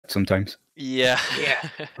sometimes. Yeah. Yeah.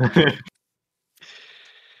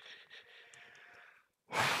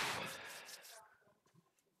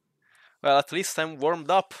 Well, at least I'm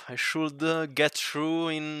warmed up. I should get through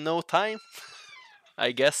in no time,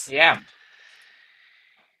 I guess. Yeah.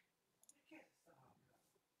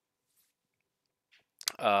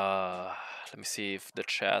 Let me see if the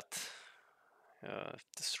chat, if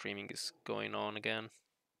the streaming is going on again.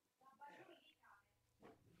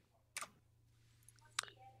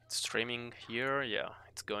 It's streaming here, yeah,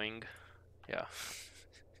 it's going, yeah.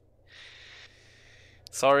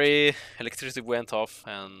 Sorry, electricity went off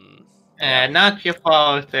and... yeah. Not your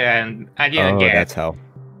fault, and I didn't get. that's how.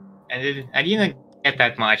 I didn't get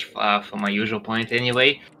that much from my usual point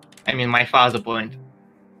anyway. I mean, my father point.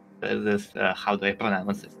 This, how do I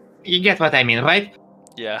pronounce it? You get what I mean, right?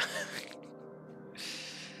 Yeah.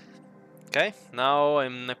 Okay, now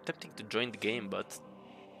I'm attempting to join the game, but...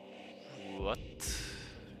 what?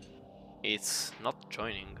 It's not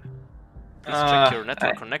joining. Please check your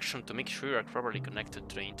network connection to make sure you are properly connected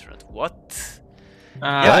to the internet. What?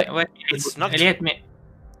 Yeah, it's not... Let me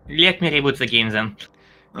reboot the game then.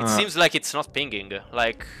 It seems like it's not pinging.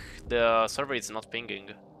 Like the server is not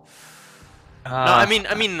pinging. No,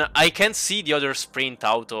 I mean, I can see the other sprint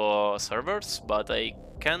auto servers, but I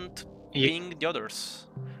can't ping the others.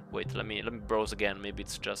 Wait, let me browse again. Maybe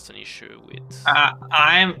it's just an issue with...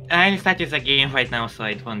 I'm starting the game right now, so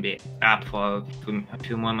it won't be up for a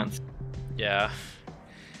few moments. Yeah.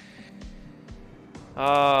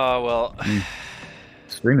 Well...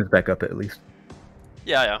 Stream is back up at least.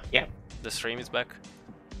 Yeah. Yeah. The stream is back.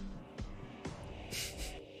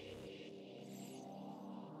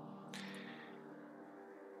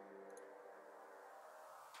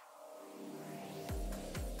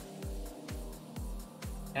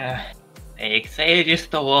 Excited is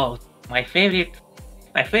the world. My favorite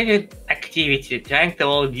activity, trying to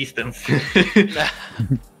all distance.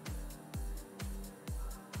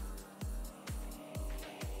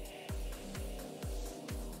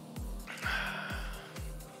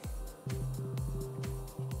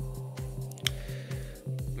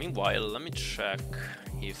 Meanwhile, let me check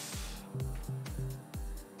if...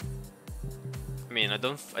 I mean, I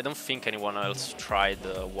don't think anyone else tried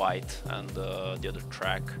White and the other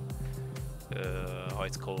track. How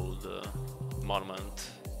it's called,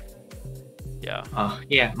 Monument. Yeah. Oh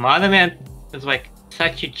yeah, Monument is like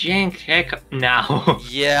such a jank track now.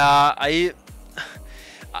 Yeah,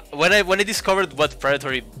 when I discovered what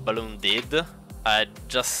Predatory Balloon did, I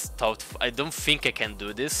just thought, I don't think I can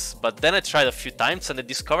do this. But then I tried a few times and I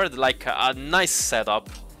discovered like a nice setup.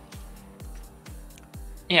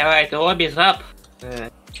 Yeah, right. The lobby's up.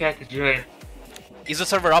 Chat is joined. Is the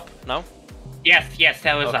server up now? Yes,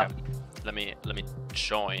 server's up. Let me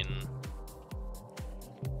join.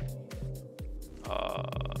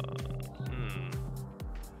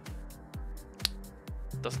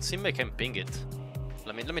 Doesn't seem like I can ping it.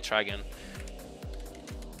 Let me try again.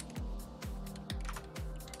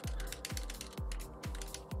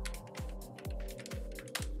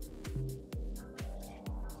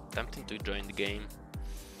 Attempting to join the game.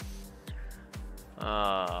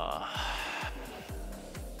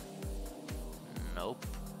 Nope.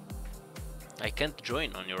 I can't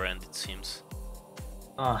join on your end, it seems.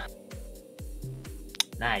 Oh,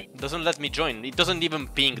 nice. It doesn't let me join. It doesn't even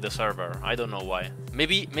ping the server. I don't know why.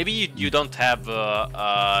 Maybe you don't have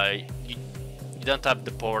you don't have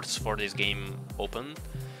the ports for this game open.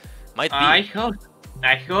 Might be. I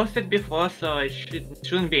hosted before, so it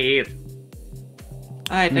shouldn't be it.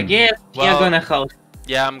 Alright, I guess you're gonna host.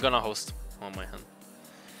 Yeah, I'm gonna host on my hand.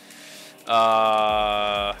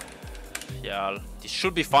 Yeah, it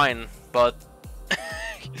should be fine, but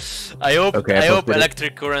I hope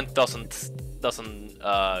electric current doesn't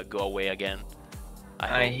go away again.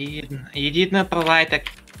 You did not provide a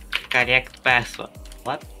correct password.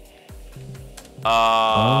 What?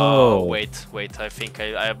 Wait. I think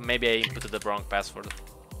I maybe I inputted the wrong password.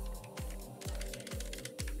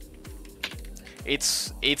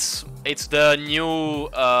 It's the new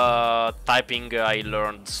typing I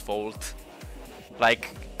learned's fault.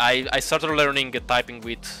 Like I started learning typing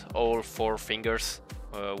with all 4 fingers,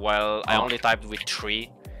 while I only typed with 3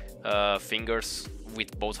 fingers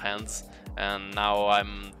with both hands, and now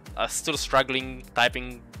I'm still struggling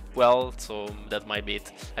typing well, so that might be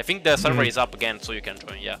it. I think the server is up again, so you can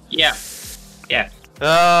join. Yeah.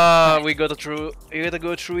 We gotta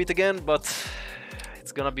go through it again, but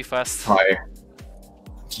it's gonna be fast.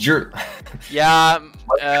 Yeah.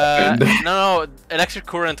 No, electric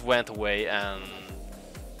current went away, and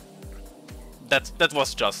that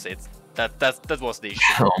was just it. That was the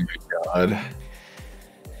issue. Oh my god.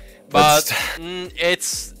 But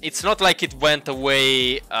That's- it's not like it went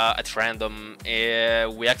away at random.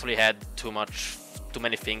 We actually had too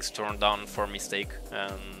many things turned on for mistake,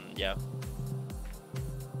 and yeah.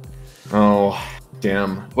 Oh,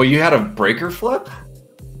 damn. Well, you had a breaker flip?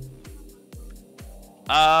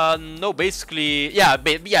 No, basically, yeah,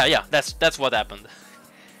 yeah. That's what happened.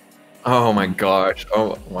 Oh my gosh.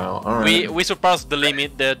 Oh wow. All right. We surpassed the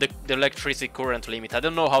limit, the electricity current limit. I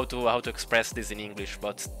don't know how to express this in English,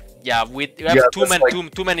 but yeah, we have Yeah, too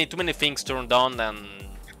that's many things turned on, and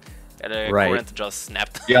the Right. current just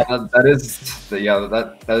snapped. Yeah, that is. Yeah,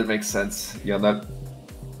 that makes sense. Yeah, that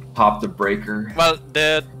popped a breaker. Well,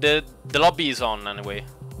 the lobby is on anyway.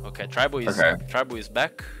 Okay, Tribo is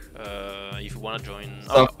back. If you wanna join,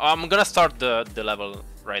 So- I'm gonna start the level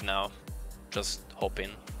right now. Just hoping.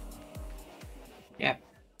 Yeah.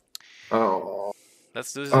 Oh.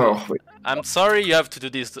 Let's do this. Oh. Wait. I'm sorry you have to do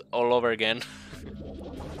this all over again.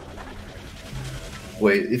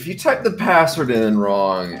 Wait. If you type the password in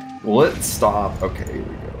wrong, will it stop? Okay. Here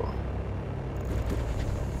we go.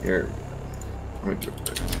 Here. Let me do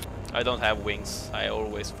it. I don't have wings. I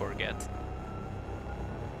always forget.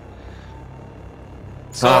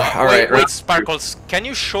 So alright, wait, Sparkles, can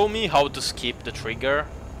you show me how to skip the trigger?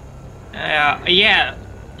 Yeah.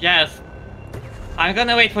 Yes. I'm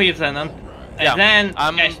gonna wait for you, Zenon. And Yeah, then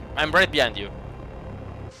I'm right behind you.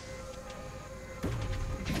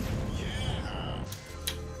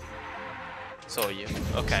 So you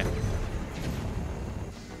okay?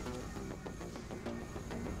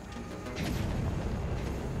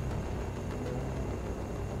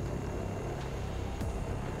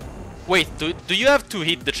 Wait, do you have to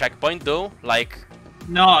hit the checkpoint though? Like,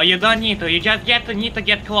 no, you don't need to. You just need to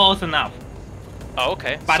get close enough, oh,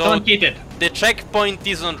 okay. but So don't hit it. the checkpoint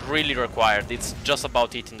isn't really required. It's just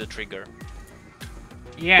about hitting the trigger.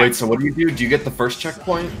 Yeah. Wait. So what do? Do you get the first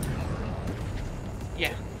checkpoint?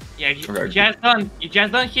 Yeah. Yeah. You Okay.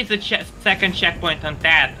 just don't hit the second checkpoint on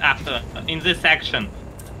that after in this section.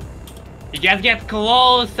 You just get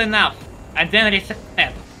close enough and then reset.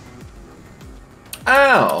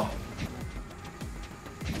 Ow.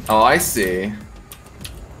 Oh, I see.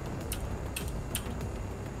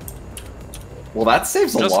 Well, that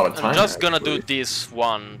saves a lot of time. I'm just gonna do actually. this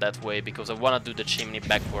one that way because I wanna do the chimney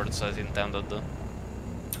backwards as intended.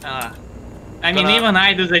 I mean, Gonna- even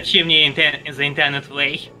I do the chimney in the intended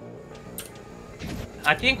way.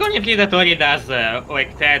 I think only Obligatory does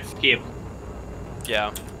like that skip.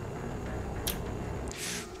 Yeah.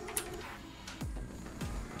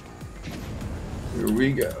 Here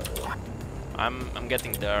we go. I'm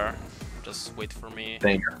getting there. Just wait for me.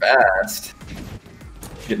 Dang, you're fast.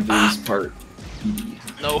 Getting through this part.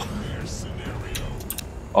 No.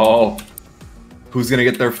 Oh. Who's gonna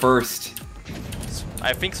get there first?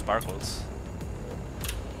 I think Sparkles.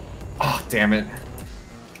 Oh, damn it.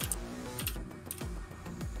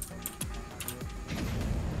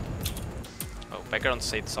 Oh, background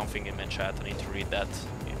said something in my chat. I need to read that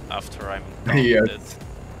after I'm done Yes. with it.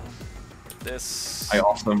 This. I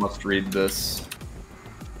also must read this.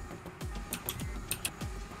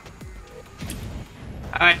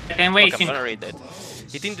 Alright, I'm Okay, I'm waiting. gonna read it.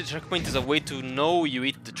 Hitting the checkpoint is a way to know you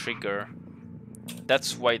hit the trigger.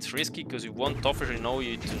 That's why it's risky, because you won't officially know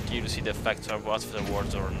you until you see the effects of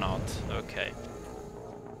afterwards or not. Okay.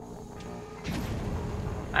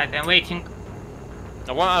 Alright, I'm waiting.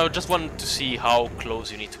 I just wanted to see how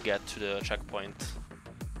close you need to get to the checkpoint.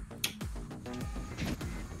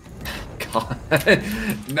 God.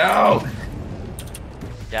 No!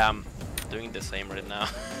 Yeah, I'm doing the same right now.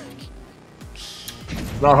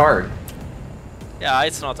 It's not hard. Yeah,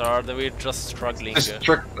 it's not hard, we're just struggling. Just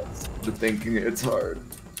trick us into thinking it's hard.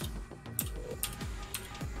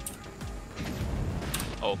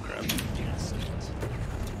 Oh crap.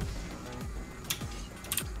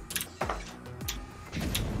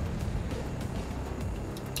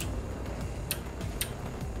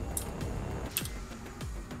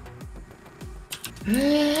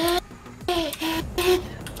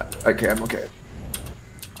 Okay, I'm okay.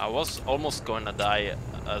 I was almost going to die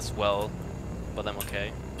as well, but I'm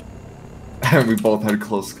okay. We both had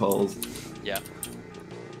close calls. Yeah.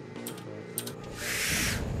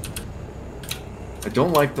 I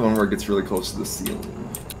don't like the one where it gets really close to the ceiling.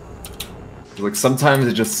 Like, sometimes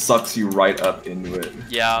it just sucks you right up into it.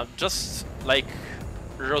 Yeah, just like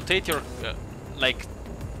rotate your like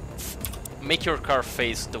make your car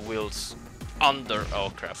face the wheels under.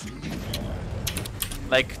 Oh crap!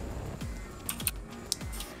 Like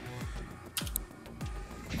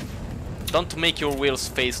don't make your wheels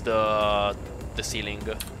face the ceiling,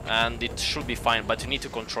 and it should be fine. But you need to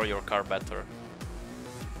control your car better.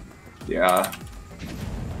 Yeah.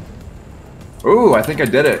 Ooh, I think I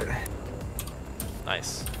did it.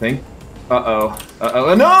 Nice. Think. Uh-oh.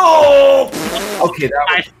 Uh-oh. No! Okay,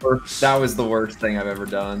 that was the worst thing I've ever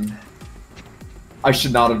done. I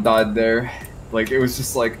should not have died there. Like, it was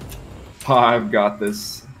just like, oh, I've got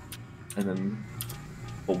this. And then,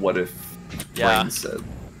 but what if Yeah. Rain said?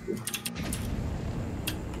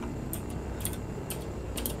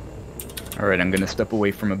 Alright, I'm gonna step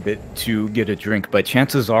away from a bit to get a drink, but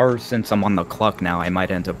chances are, since I'm on the clock now, I might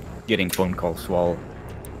end up getting phone calls, so I'll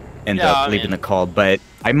end up leaving the call. But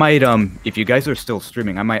I might, if you guys are still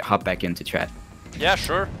streaming, I might hop back into chat. Yeah,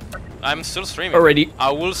 sure. I'm still streaming. Alrighty. I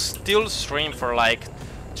will still stream for like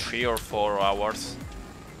 3 or 4 hours.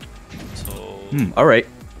 So. Alright.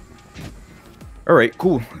 Alright,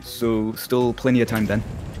 cool. So, still plenty of time then.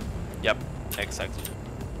 Yep, exactly.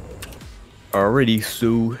 Alrighty,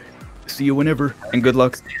 so see you whenever, and good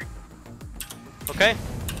luck. Okay.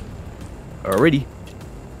 Alrighty.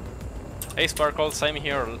 Hey Sparkle, same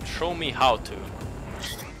here. Show me how to.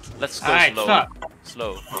 Let's go Alright, slow.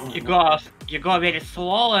 so Slow. you go very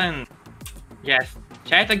slow and yes,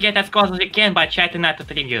 try to get as close as you can, but try to not to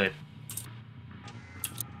trigger it.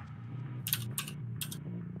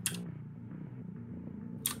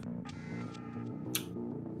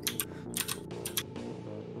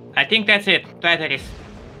 I think that's it. Try this.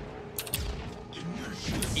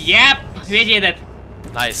 Yep, we did it.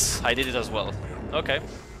 Nice. I did it as well. Okay.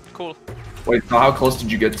 Cool. Wait, so how close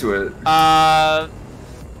did you get to it?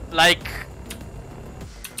 Like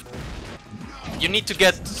you need to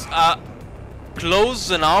get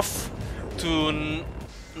close enough to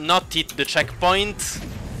not hit the checkpoint.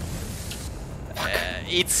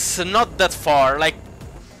 It's not that far. Like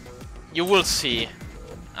you will see.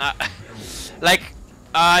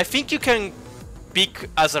 I think you can pick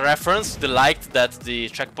as a reference the light that the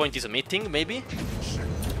checkpoint is emitting, maybe.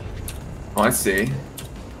 Oh, I see.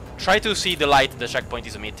 Try to see the light the checkpoint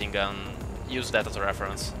is emitting and use that as a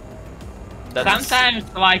reference. Sometimes,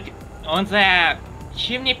 like, on the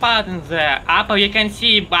chimney part in the upper, you can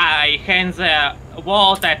see by hand the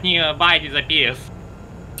wall that nearby disappears.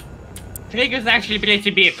 Trigger is actually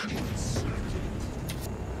pretty big.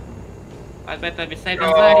 But better be safe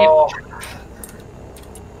than sorry.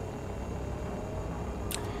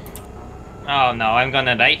 Oh no, I'm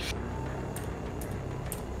gonna die.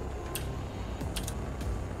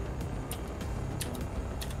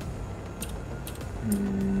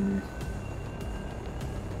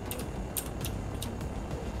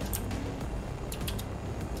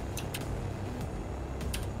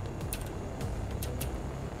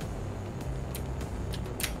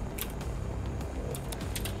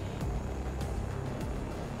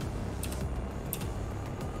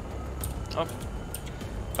 Oh,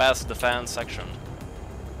 past the fan section.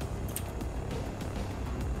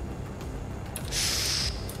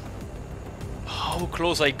 How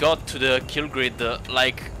close I got to the kill grid,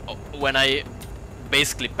 like when I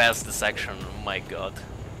basically passed the section. Oh my god.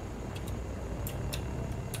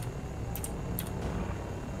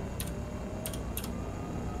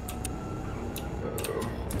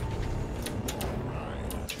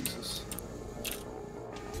 Jesus.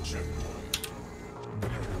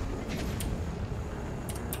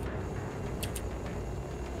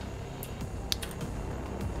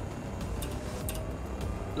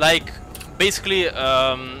 Like, basically,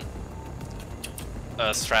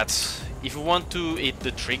 strats. If you want to hit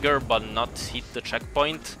the trigger but not hit the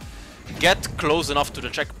checkpoint, get close enough to the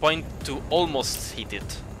checkpoint to almost hit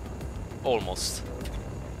it. Almost.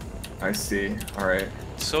 I see. Alright.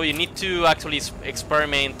 So you need to actually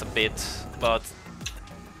experiment a bit, but...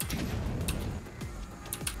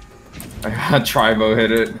 Tribo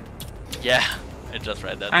hit it. yeah, I just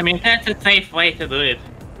read that. I mean, that's a safe way to do it.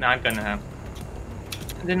 Not gonna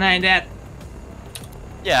deny that.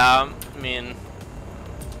 Yeah, I mean...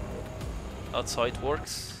 that's how it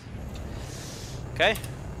works. Okay,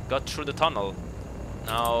 got through the tunnel.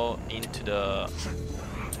 Now into the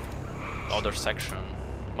other section.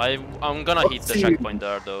 I'm gonna hit the checkpoint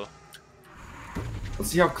there though.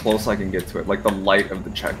 Let's see how close I can get to it. Like the light of the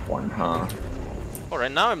checkpoint, huh? Oh,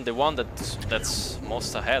 right now I'm the one that's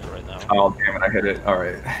most ahead right now. Oh, damn it, I hit it.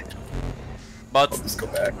 Alright. But I'll just go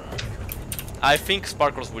back. I think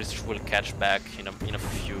Sparkles will catch back in a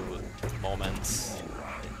few moments.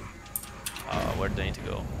 Where do I need to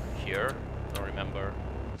go? Here? Don't remember.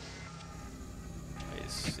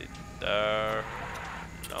 Is it there?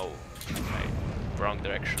 No. Okay. Wrong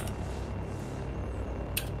direction.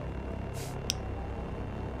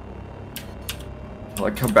 I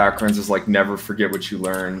like how backgrounds is like never forget what you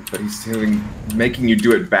learn, but he's making you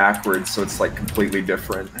do it backwards, so it's like completely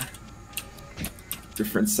different.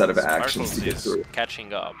 Different set of actions Sparkles to get is through.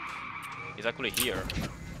 catching up. He's actually here.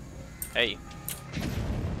 Hey.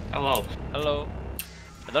 Hello. Hello.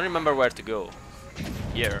 I don't remember where to go.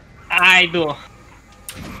 Here. I do.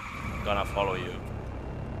 Gonna follow you.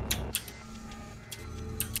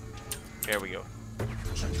 Here we go.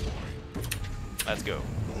 Let's go.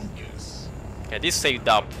 Okay, this saved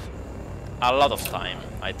up a lot of time,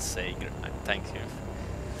 I'd say. Thank you.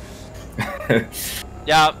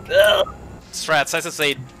 Yeah, strats, as I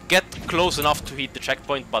say, get close enough to hit the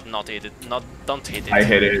checkpoint, but not hit it. Don't hit it. I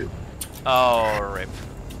hit it. Oh, rip.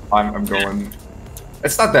 I'm going.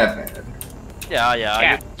 It's not that bad.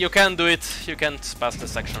 Yeah. You can do it. You can pass the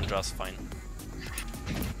section just fine.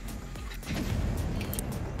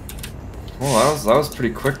 Well, that was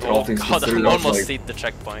pretty quick. All things God, considered. I almost like... hit the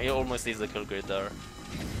checkpoint. You almost hit the kill grid there.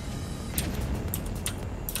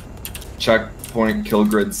 Checkpoint, kill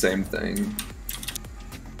grid, same thing.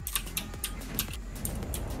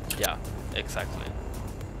 Yeah, exactly.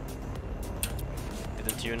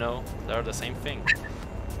 Didn't you know? They're the same thing.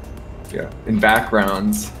 Yeah, in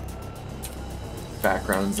backgrounds.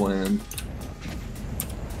 Backgrounds land.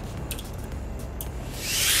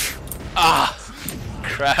 Ah!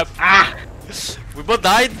 Crap. Ah! We both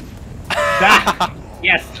died?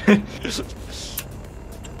 Yes.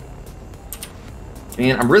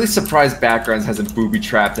 Man, I'm really surprised Backgrounds hasn't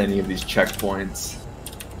booby-trapped any of these checkpoints.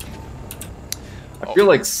 I feel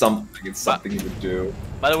like it's something you would do.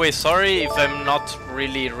 By the way, sorry if I'm not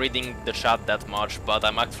really reading the chat that much, but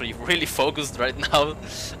I'm actually really focused right now.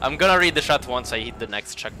 I'm gonna read the chat once I hit the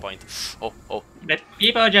next checkpoint. Oh. The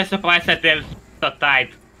people are just surprised that they're so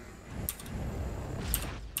tight.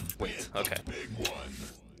 Wait, okay.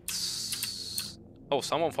 Oh,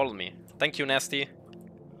 someone followed me. Thank you, Nasty.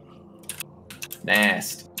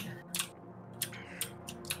 Nasty.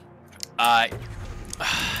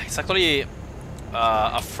 It's actually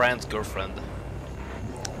a friend's girlfriend.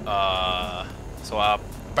 So a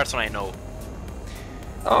person I know.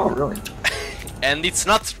 Oh, really? And it's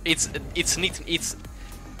not. It's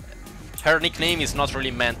her nickname is not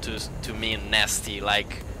really meant to mean nasty,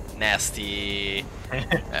 like nasty.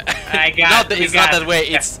 It's not that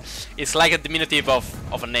way. It's like a diminutive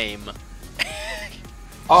of a name.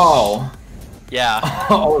 Oh. Yeah.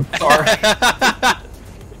 Oh, sorry.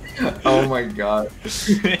 Oh my god.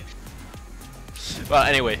 Well,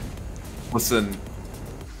 anyway. Listen,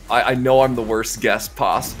 I know I'm the worst guest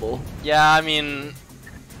possible. Yeah, I mean.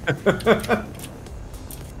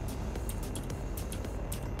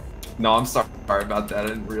 No, I'm sorry about that. I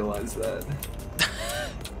didn't realize that.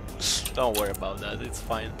 Don't worry about that. It's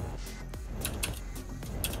fine.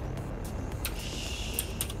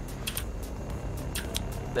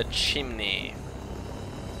 The chimney.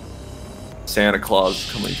 Santa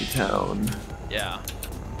Claus coming to town. Yeah.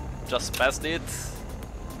 Just passed it.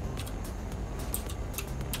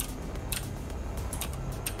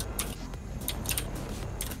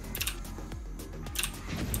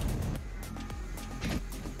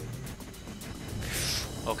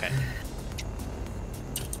 Okay.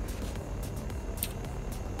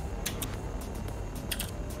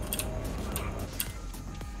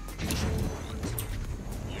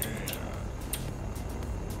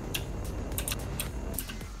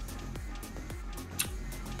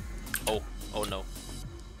 Oh no.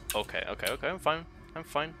 Okay, I'm fine. I'm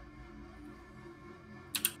fine.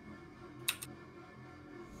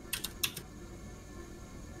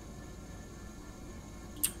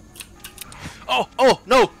 Oh,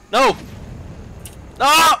 no! No!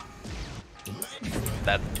 That.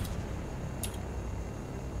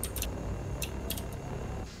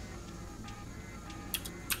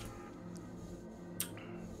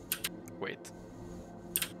 Wait.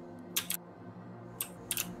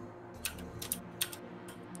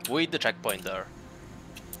 With the checkpoint there.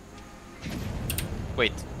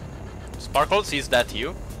 Wait. Sparkles, is that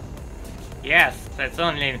you? Yes, that's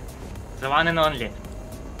only the one and only.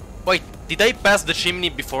 Wait, did I pass the chimney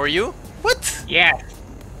before you? What? Yes.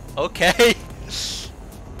 Okay.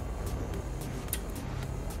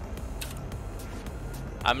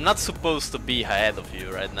 I'm not supposed to be ahead of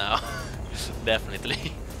you right now.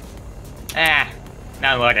 Definitely.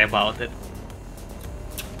 Don't worry about it.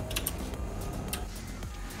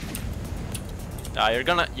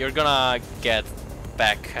 You're gonna get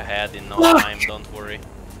back ahead in no time, don't worry.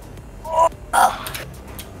 Come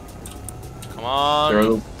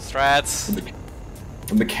on, strats.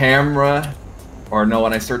 When the camera, or no,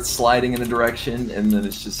 when I start sliding in a direction, and then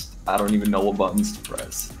it's just, I don't even know what buttons to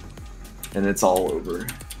press. And it's all over.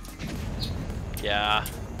 Yeah.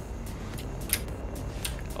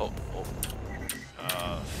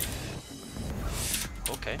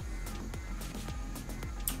 Okay.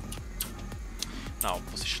 Now,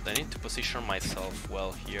 position. I need to position myself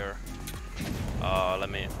well here. Let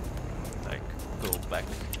me like go back.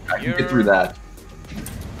 I here. can get through that.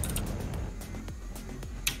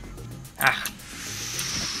 Ah.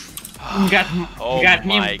 Oh got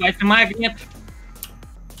me my- by the magnet.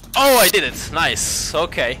 Oh, I did it! Nice.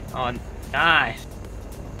 Okay. Oh, nice.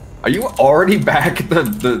 Are you already back at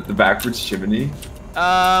the backwards chimney?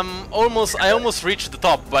 Almost. I almost reached the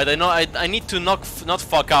top, but I know I need to not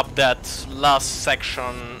fuck up that last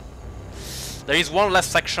section. There is one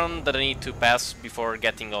last section that I need to pass before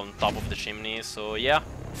getting on top of the chimney. So yeah.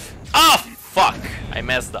 Ah, fuck! I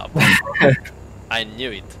messed up. I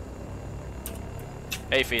knew it.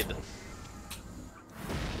 Hey, Feed.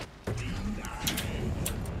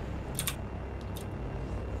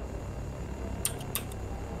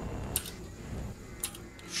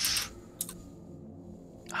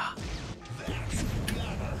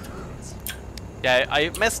 Yeah, I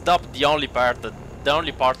messed up the only part that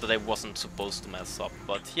I wasn't supposed to mess up.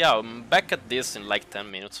 But yeah, I'm back at this in like 10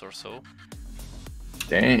 minutes or so.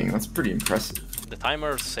 Dang, that's pretty impressive. The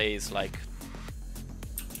timer says like...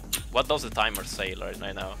 What does the timer say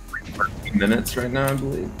right now? 13 minutes right now, I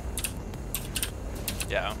believe.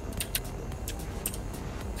 Yeah.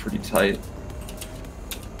 Pretty tight.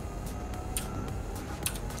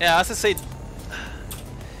 Yeah, as I said,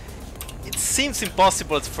 it seems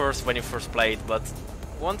impossible at first when you first play it, but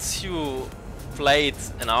once you play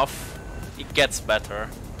it enough, it gets better.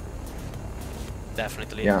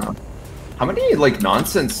 Definitely. Yeah. How many like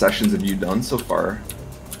nonsense sessions have you done so far?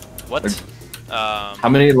 What? Like, how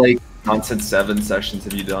many like nonsense 7 sessions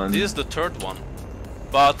have you done? This is the third one,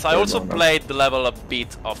 but I Third also one, played the level a bit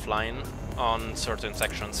offline on certain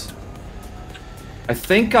sections. I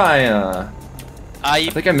think I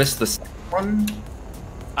think I missed the second one.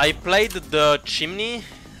 I played the chimney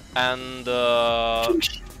and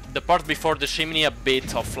the part before the chimney a bit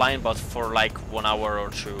offline, but for like 1 hour or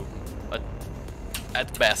 2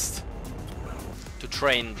 at best to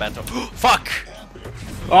train better. Fuck!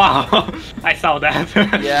 Oh, I saw that.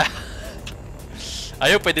 Yeah.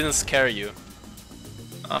 I hope I didn't scare you.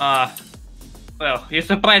 Well, you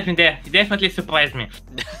surprised me there. You definitely surprised me.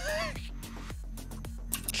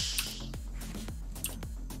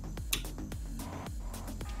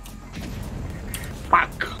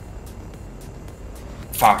 Fuck.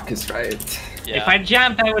 Fuck is right. Yeah. If I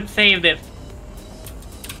jumped, I would save this.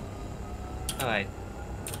 Alright.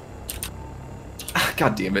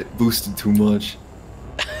 God damn it, boosted too much.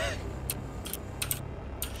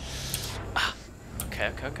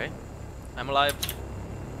 Okay. I'm alive.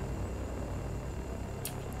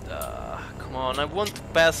 Come on, I want to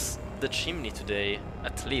pass the chimney today.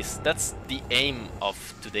 At least that's the aim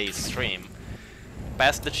of today's stream.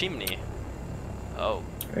 Pass the chimney. Oh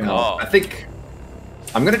Yeah, God. I think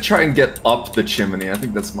I'm gonna try and get up the chimney. I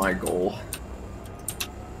think that's my goal.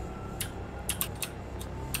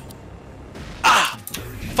 Ah!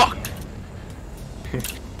 Fuck!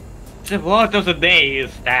 The word of the day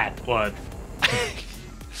is that word.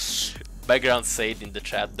 Background said in the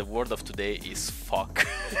chat, the word of today is fuck.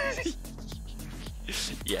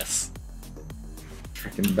 Yes.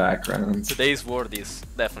 Freaking backgrounds. Today's word is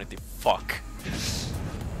definitely fuck.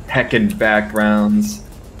 Heckin' backgrounds.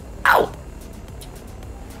 Ow!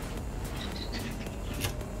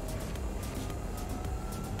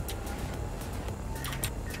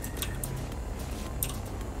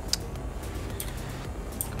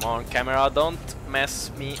 Come on, camera, don't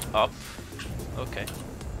mess me up. Okay.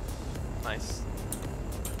 Nice.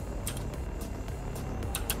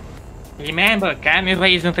 Remember, camera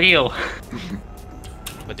isn't real.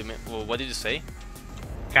 What do you mean? Well, what did you say?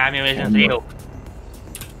 Camera isn't real.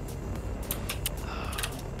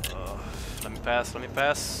 Let me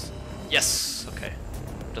pass. Yes! Okay.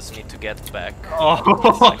 Just need to get back.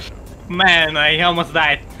 Oh, man, I almost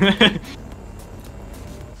died.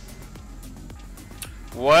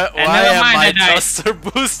 Why never am mind, I I died. thruster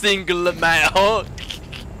boosting, man? Oh.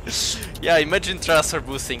 Yeah, imagine thruster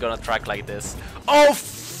boosting on a track like this. Oh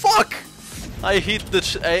fuck! I hit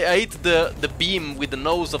I hit the beam with the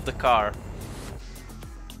nose of the car.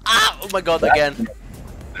 Ah! Oh my god! Again.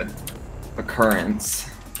 Occurrence.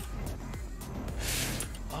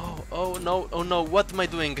 Oh no! Oh no! What am I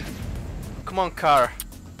doing? Come on, car.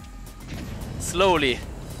 Slowly.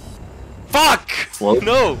 Fuck! Slowly.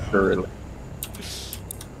 No! Surely.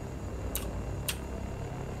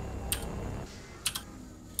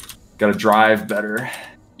 Gotta drive better.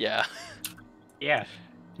 Yeah. Yeah,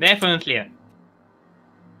 definitely.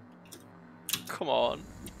 Come on.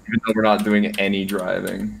 Even though we're not doing any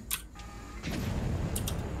driving.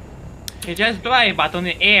 You just drive, but on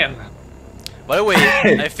the air. By the way,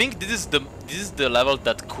 I think this this is the level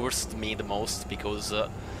that cursed me the most, because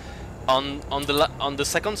on the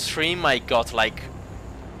second stream I got like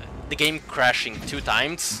the game crashing 2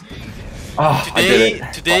 times. Oh,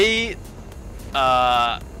 Today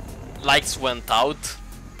lights went out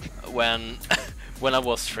when when I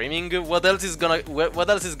was streaming. What else is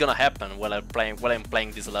gonna happen while I'm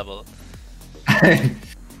playing this level?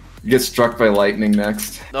 You get struck by lightning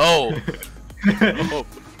next. No. No.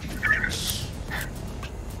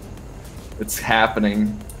 It's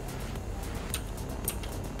happening.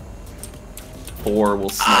 4 will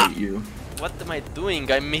smite you. What am I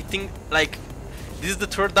doing? I'm hitting like this is the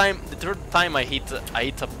third time I hit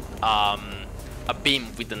a beam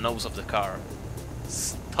with the nose of the car.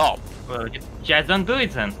 Stop. Well, just don't do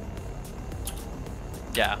it then.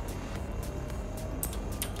 Yeah.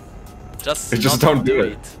 Just don't do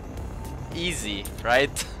it. Easy,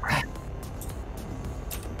 right?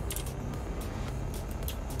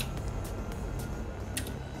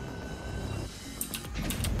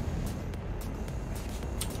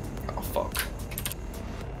 Oh fuck.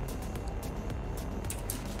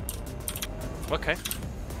 Okay.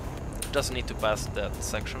 Just need to pass that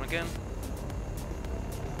section again.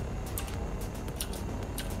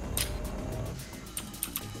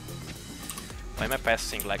 Why am I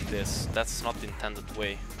passing like this? That's not the intended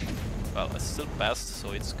way. Well, I still passed,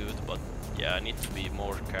 so it's good, but yeah, I need to be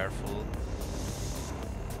more careful.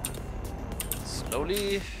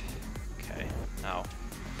 Slowly. Okay, now.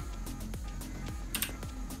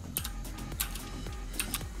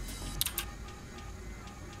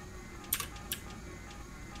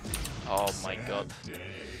 Oh my god.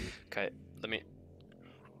 Okay, let me...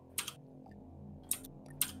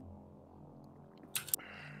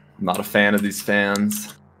 I'm not a fan of these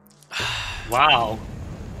fans. Wow.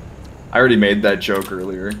 I already made that joke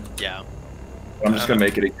earlier. Yeah. I'm just gonna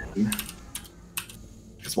make it again.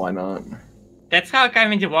 Because why not? That's how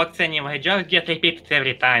comedy works anyway, jokes get repeated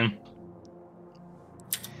every time.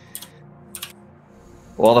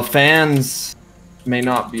 Well, the fans may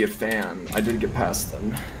not be a fan. I did get past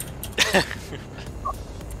them.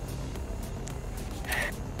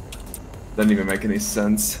 Doesn't even make any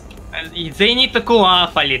sense. They need to cool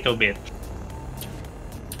off a little bit.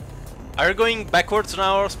 Are you going backwards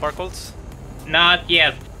now, Sparkles? Not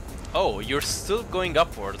yet. Oh, you're still going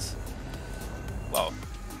upwards. Wow.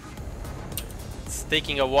 It's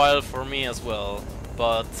taking a while for me as well,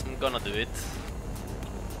 but I'm gonna do it.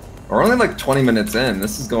 We're only like 20 minutes in.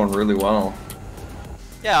 This is going really well.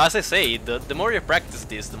 Yeah, as I say, the more you practice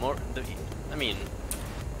this, the more... I mean...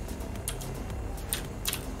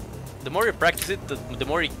 The more you practice it, the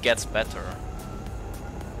more it gets better.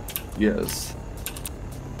 Yes.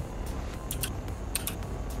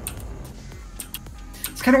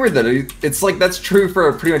 It's kind of weird that it's like that's true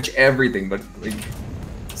for pretty much everything, but like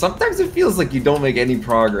sometimes it feels like you don't make any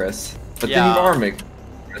progress, but then you are making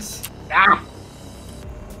progress. Ah!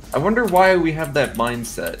 I wonder why we have that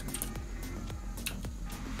mindset.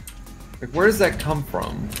 Like, where does that come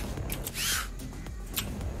from?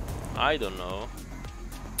 I don't know.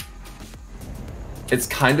 It's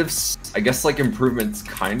kind of, I guess, like improvement's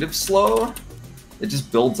kind of slow. It just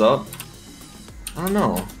builds up. I don't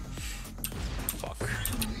know. Fuck.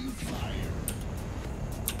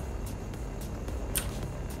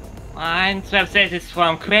 And Trev says it's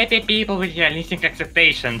from crappy people with realistic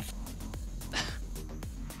expectations.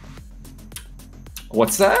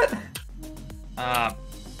 What's that?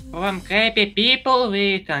 From crappy people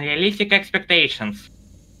with unrealistic expectations.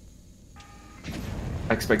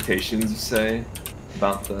 Expectations, you say?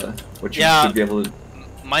 About what you Yeah, should be able to...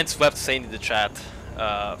 Mindswept saying in the chat,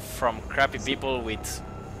 from crappy people with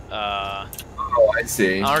Oh, I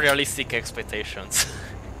see. unrealistic expectations.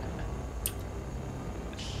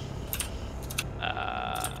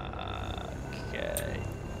 Okay.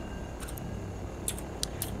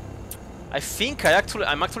 I think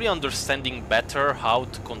I'm actually understanding better how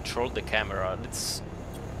to control the camera.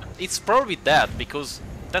 It's probably that, because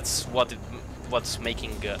that's what's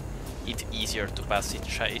making it easier to pass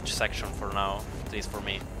each section for now, at least for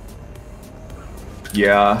me.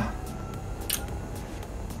 Yeah.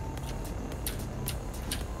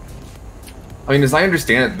 I mean, as I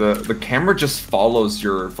understand it, the camera just follows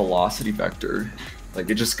your velocity vector. Like,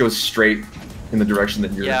 it just goes straight in the direction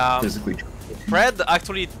that you're physically traveling. Fred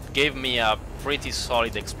actually gave me a pretty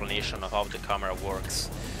solid explanation of how the camera works.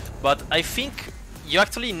 But I think you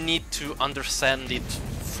actually need to understand it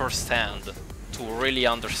firsthand to really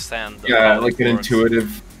understand yeah, how like it an works.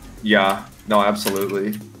 intuitive... Yeah, no,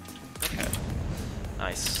 absolutely. Okay,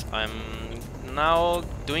 nice. I'm now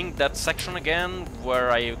doing that section again where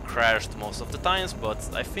I crashed most of the times, but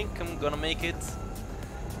I think I'm gonna make it.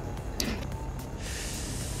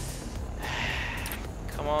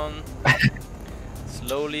 on.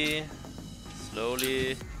 Slowly.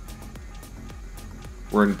 Slowly.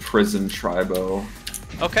 We're in prison, Tribo.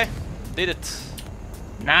 Okay, did it.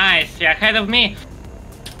 Nice, you're ahead of me.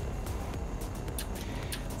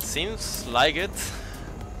 Seems like it.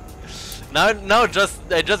 Now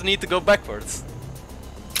I just need to go backwards.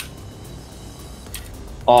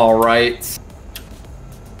 All right.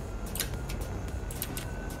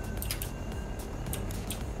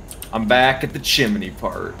 I'm back at the chimney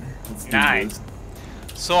part. Let's do Nice. this.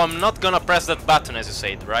 So I'm not gonna press that button as you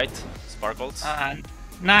said, right? Sparkles?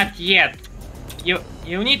 Not yet.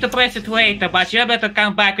 You need to press it later, but you're able to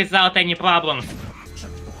come back without any problems.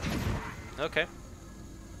 Okay.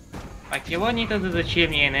 Like, you won't need to do the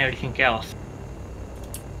chimney and everything else.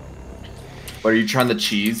 What, are you trying the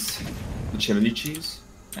cheese? The chimney cheese?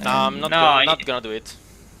 I'm not gonna do it.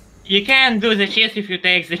 You can do the cheese if you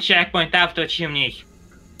take the checkpoint after chimney.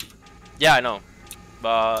 Yeah, I know.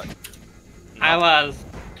 But... I was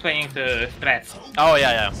explaining to Strats. Oh,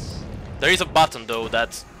 yeah. There is a button, though,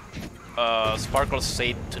 that Sparkles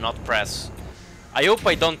said to not press. I hope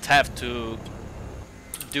I don't have to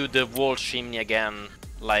do the wall chimney again,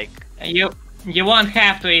 like... You won't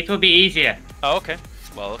have to, it will be easier. Oh, okay.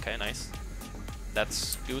 Well, okay, nice.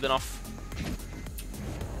 That's good enough.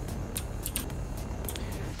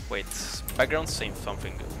 Wait, background saying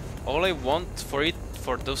something. All I want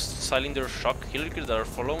for those cylinder shock killers that are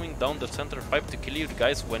following down the center pipe to kill you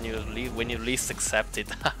guys when you least accept it.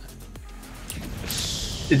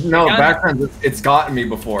 No, background. It's gotten me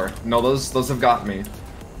before. No, those have gotten me.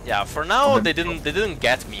 Yeah, for now they didn't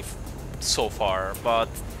get me so far, but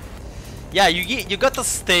yeah, you gotta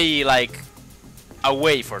stay like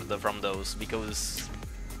away from those because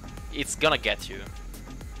it's gonna get you.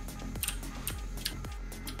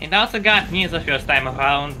 It also got me the first time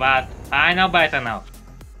around, but I know better now.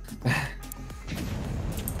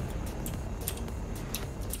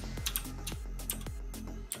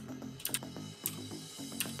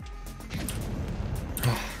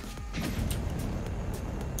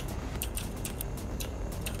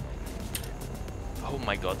 Oh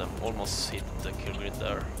my god, I almost hit the kill grid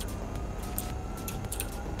there.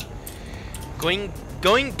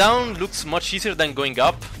 Going down looks much easier than going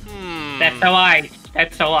up. That's a lie.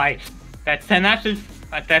 That's a lie. That's an absolute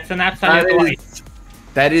lie.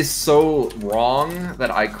 That is so wrong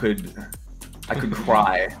that I could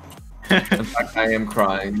cry. In fact, I am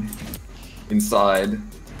crying inside.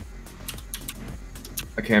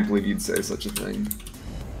 I can't believe you'd say such a thing.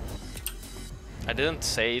 I didn't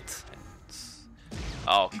say it.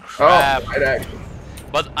 Oh crap! Oh, right actually.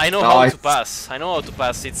 But I know how to pass. I know how to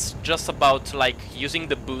pass. It's just about like using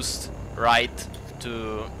the boost right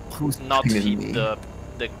to not hit the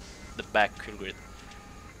back kill grid.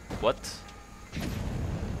 What?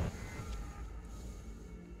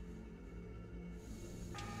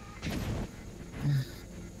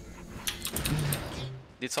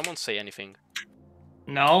 Did someone say anything?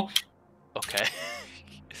 No. Okay.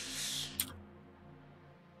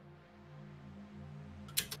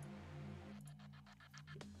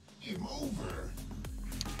 Game over.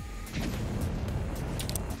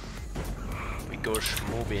 We go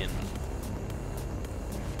schmovin'.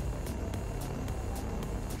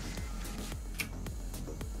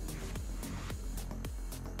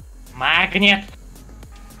 Magnet.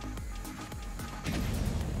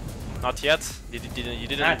 Not yet. You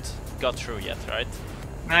didn't got through yet, right?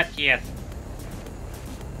 Not yet.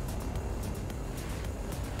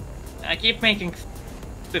 I keep making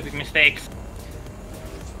stupid mistakes.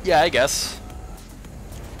 Yeah, I guess.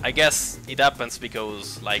 I guess it happens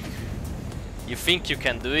because like you think you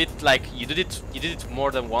can do it, like you did it more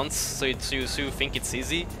than once, so you think it's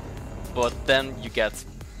easy, but then you get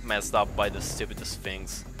messed up by the stupidest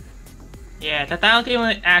things. Yeah, that aren't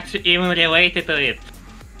even related to it.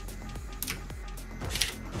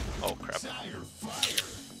 Oh crap.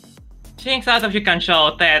 Things out of your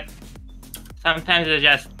control that sometimes you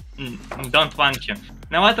just don't want you.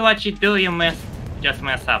 No matter what you do, you just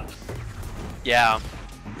mess up. Yeah.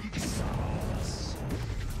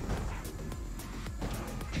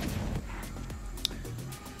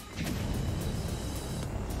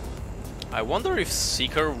 I wonder if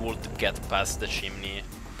Seeker would get past the chimney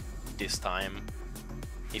this time,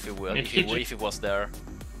 if he will, if he was there.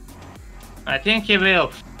 I think he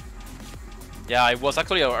will. Yeah, it was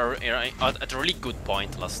actually at a really good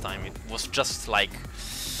point last time. It was just like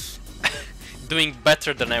doing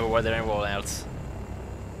better than everyone else.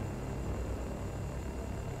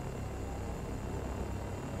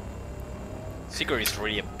 Seeker is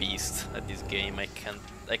really a beast at this game. I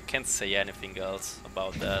can't say anything else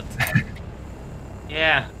about that.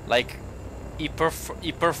 Yeah. Like he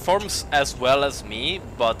performs as well as me,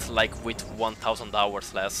 but like with 1,000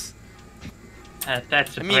 hours less.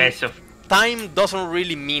 That's impressive. I mean, time doesn't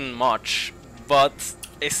really mean much, but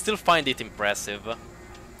I still find it impressive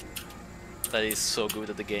that he's so good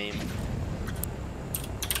at the game.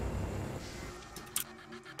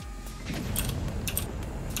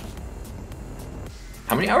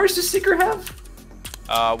 How many hours does Seeker have?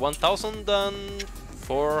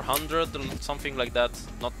 1,400, something like that.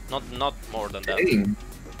 Not more than that. Dang.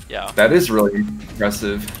 Yeah. That is really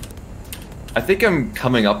impressive. I think I'm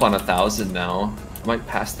coming up on 1,000 now. I might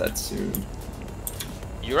pass that soon.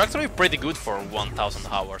 You're actually pretty good for 1,000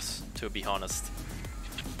 hours, to be honest.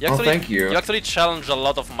 Thank you. You actually challenged a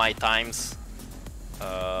lot of my times.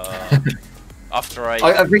 After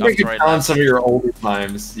I think I could count some of your older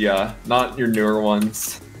times, yeah, not your newer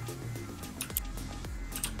ones.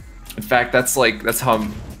 In fact, that's how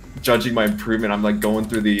I'm judging my improvement. I'm like going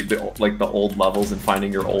through the old levels and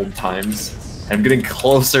finding your old times. And I'm getting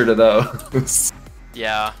closer to those.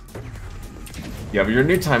 Yeah. Yeah, but your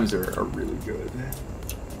new times are really good.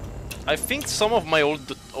 I think some of my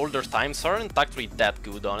older times aren't actually that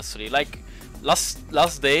good, honestly. Like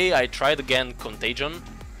last day I tried again Contagion,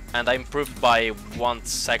 and I improved by 1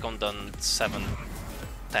 second and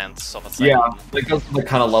 7/10 of a second. Yeah, like those are the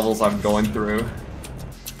kind of levels I'm going through.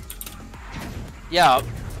 Yeah,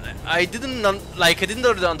 I didn't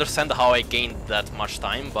really understand how I gained that much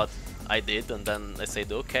time, but I did, and then I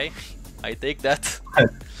said, okay, I take that.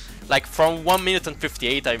 Like from 1 minute and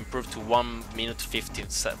 58, I improved to 1 minute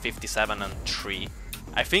 57 and 3.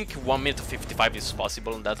 I think 1 minute 55 is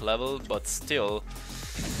possible on that level, but still,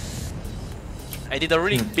 I did a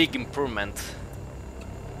really big improvement.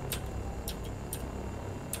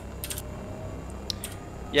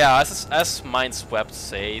 Yeah, as Mindswept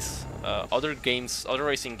says, other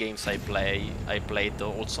racing games I played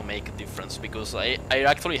also make a difference, because I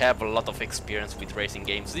actually have a lot of experience with racing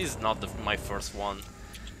games. This is not my first one,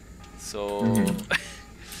 so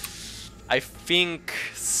I think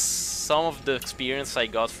some of the experience I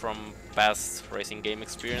got from past racing game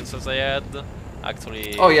experiences I had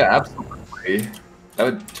actually. Oh yeah, absolutely. That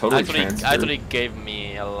would totally transfer. Actually gave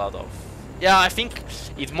me a lot of. Yeah, I think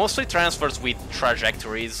it mostly transfers with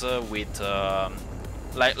trajectories, with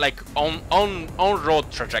like on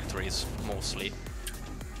road trajectories mostly.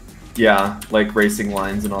 Yeah, like racing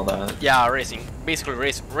lines and all that. Yeah, basically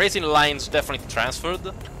racing lines definitely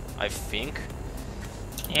transferred, I think.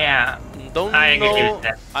 Yeah, I agree with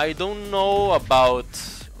that. I don't know about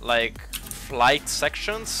like flight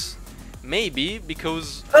sections. Maybe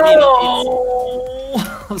because I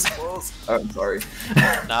was close. Oh, I'm sorry.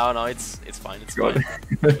 No, it's fine. It's fine.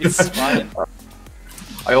 It's fine.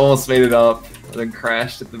 I almost made it up, and then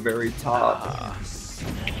crashed at the very top.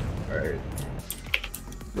 Alright.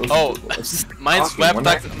 Oh, Mindswept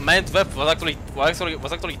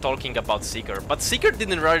was actually talking about Seeker, but Seeker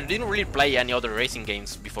didn't really play any other racing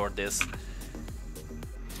games before this.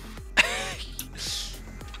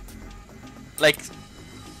 Like,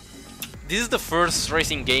 this is the first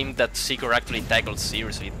racing game that Seeker actually tackled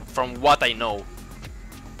seriously, from what I know.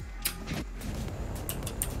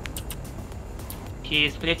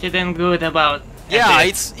 He's pretty damn good about. Yeah,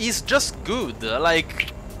 he's just good.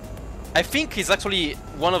 Like, I think he's actually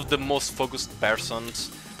one of the most focused persons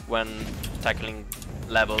when tackling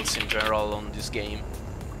levels in general on this game.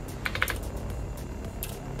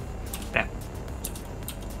 Yeah.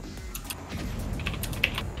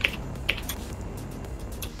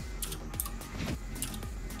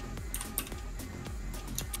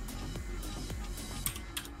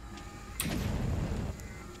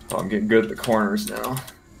 Oh, I'm getting good at the corners now.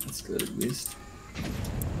 That's good, at least.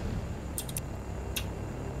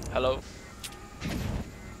 Hello.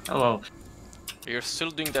 Hello. You're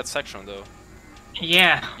still doing that section though.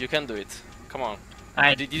 Yeah. You can do it. Come on.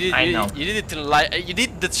 I know. You did it in you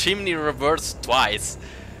did the chimney reverse twice,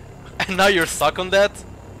 and now you're stuck on that.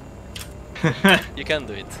 You can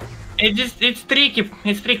do it. It's tricky.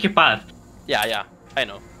 It's tricky part. Yeah, I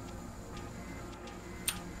know.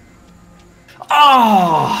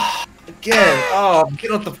 Oh! Again! Oh, I'm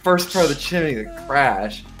getting off the first part of the chimney to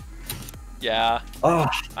crash. Yeah. Oh,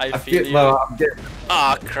 I feel you. I'm getting...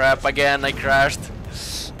 Ah, crap! Again, I crashed.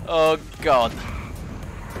 Oh god.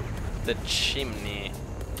 The chimney.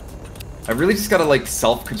 I really just gotta like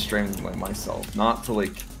self-constrain myself, not to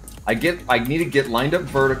like. I need to get lined up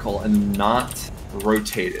vertical and not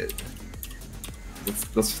rotate it.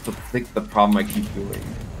 That's the problem I keep doing.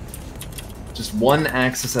 Just one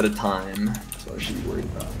axis at a time. That's what I should be worried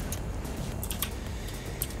about.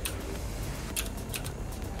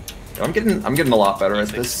 I'm getting a lot better at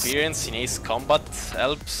this. Experience in Ace Combat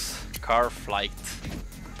helps. car flight.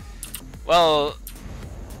 Well,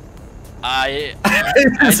 I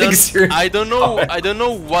don't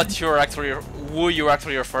know what who you're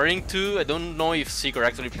actually referring to. I don't know if Seeker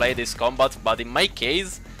actually played Ace Combat, but in my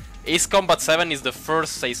case, Ace Combat 7 is the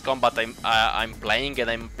first Ace Combat I'm playing, and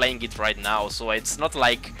I'm playing it right now. So it's not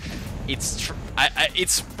like it's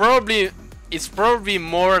probably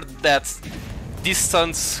more that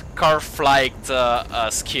distance car flight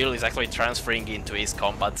skill is actually transferring into Ace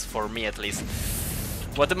Combat, for me at least.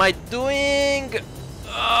 What am I doing?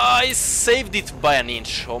 I saved it by an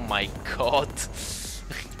inch. Oh my god.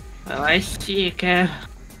 Well, I see you can.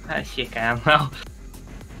 Well.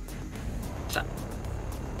 So.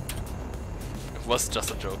 It was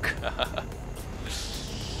just a joke.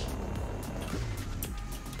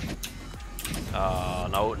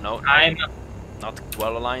 No. I'm not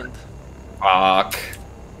well aligned. Fuck.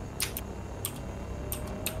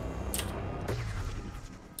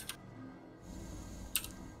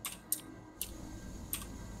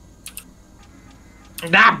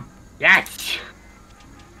 Damn! Yes!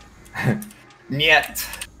 Niet.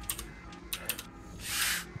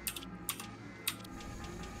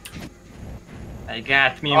 I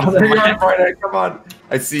got me. Oh, there you are, Friday. Come on.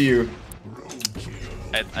 I see you.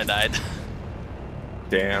 I died.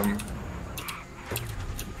 Damn.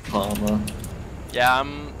 Palma. Yeah,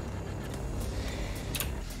 I'm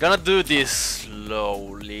gonna do this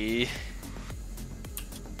slowly.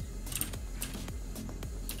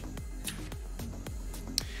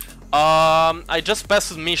 I just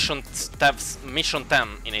passed mission 10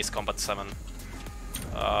 in Ace Combat 7.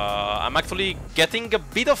 I'm actually getting a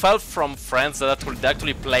bit of help from friends that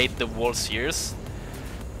actually played the whole series,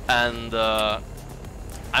 and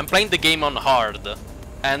I'm playing the game on hard,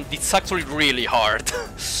 and it's actually really hard.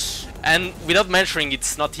 And without mentioning,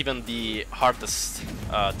 it's not even the hardest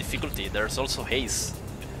difficulty. There's also haze.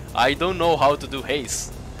 I don't know how to do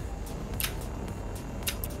haze.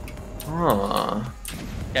 Huh.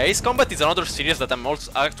 Yeah, Ace Combat is another series that I'm also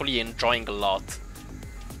actually enjoying a lot.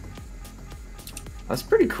 That's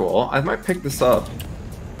pretty cool. I might pick this up.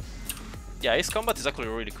 Yeah, Ace Combat is actually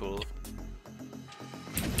really cool.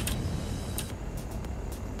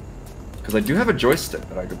 Because I do have a joystick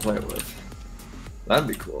that I could play it with. That'd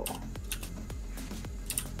be cool.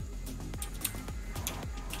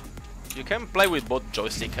 You can play with both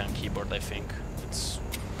joystick and keyboard, I think.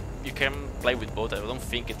 You can play with both. I don't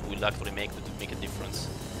think it will actually make a difference.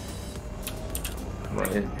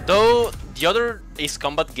 Right. Though the other Ace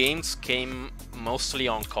Combat games came mostly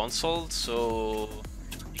on console, so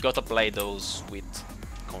you gotta play those with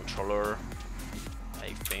controller,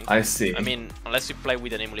 I think. I see. I mean, unless you play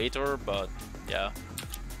with an emulator, but yeah.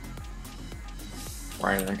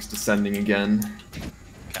 Rhinox descending again.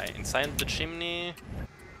 Okay, inside the chimney.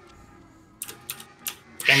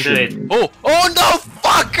 Can do it. Oh no!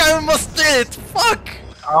 Fuck! I almost did it! Fuck!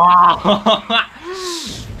 Oh.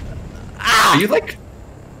 Are you like...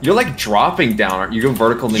 You're like dropping down, aren't you? You go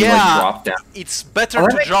vertical and then you like drop down. It's better Oh, that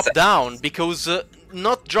to makes drop sense. down, because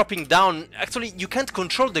not dropping down... Actually, you can't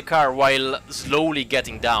control the car while slowly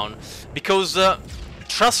getting down, because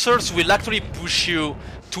thrusters will actually push you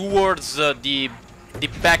towards the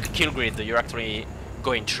back kill grid that you're actually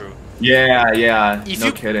going through. Yeah, If no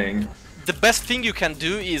you- kidding. The best thing you can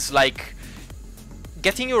do is like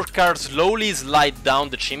getting your car slowly slide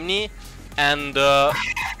down the chimney and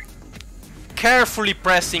carefully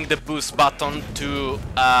pressing the boost button to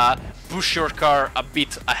push your car a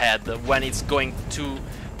bit ahead when it's going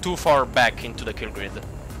too far back into the kill grid.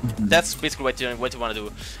 That's basically what you want to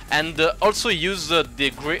do, and also use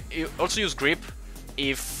the grip. Also use grip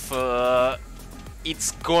if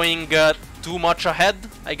it's going too much ahead,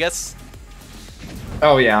 I guess.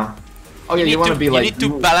 Oh yeah. Oh yeah, you want to be like... You need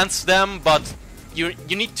to balance them, but you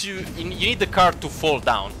need the car to fall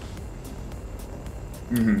down.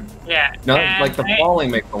 Yeah. No, and like the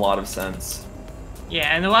falling makes a lot of sense.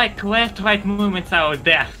 Yeah, and like left-right movements are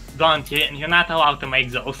death, don't you? And you're not allowed to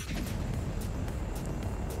make those.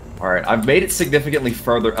 Alright, I've made it significantly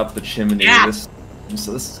further up the chimney. Yeah. So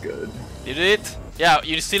this is good. Did it? Yeah,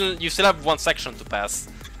 you still have one section to pass.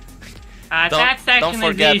 That section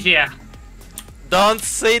forget. is easier. Don't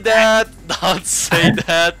say that! Don't say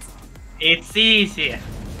that! It's easier.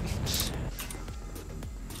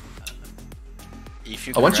 If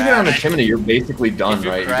you Once you get on the crash- chimney, you're basically done, If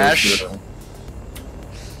you right? crash- You go through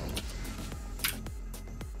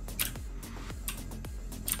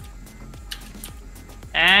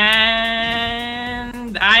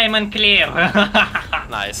And I am unclear.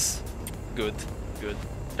 Nice. Good. Good.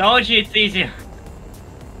 Told you it's easier.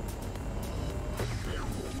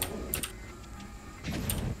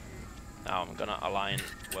 Now I'm gonna align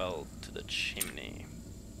well to the chimney.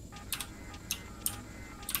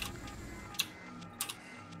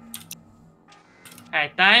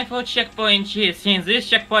 Alright, time for checkpoint cheese, since this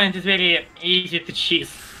checkpoint is very easy to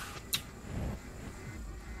cheese.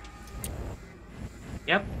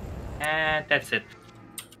 Yep, and that's it.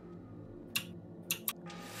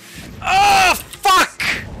 Oh fuck!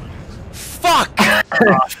 Fuck!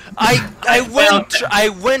 I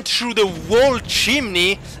went through the whole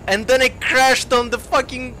chimney and then I crashed on the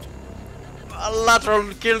fucking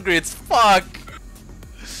lateral kill grids. Fuck!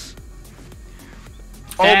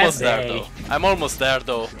 Almost there though. I'm almost there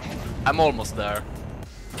though. I'm almost there.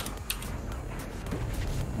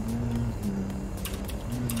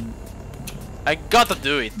 I gotta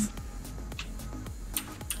do it.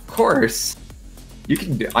 Of course. You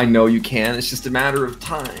can do, I know you can, it's just a matter of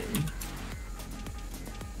time.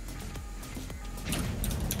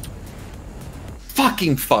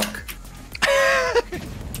 Fucking fuck.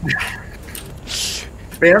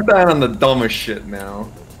 Man, I'm dying on the dumbest shit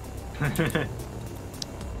now.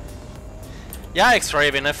 Yeah,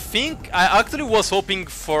 X-Raven, I think I actually was hoping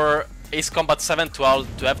for Ace Combat 7 to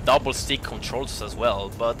have double stick controls as well,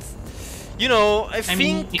 but you know, I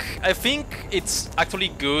think it's actually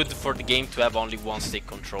good for the game to have only one stick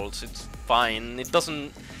controls. It's fine.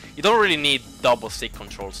 You don't really need double stick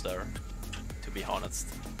controls there, to be honest.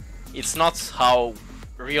 It's not how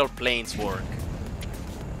real planes work.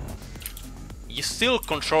 You still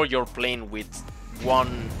control your plane with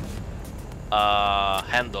one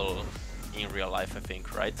handle in real life, I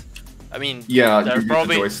think, right? I mean, yeah, there's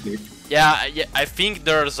probably the joystick. yeah, I think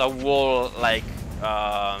there's a wall like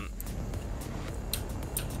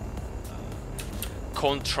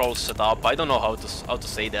control setup. I don't know how to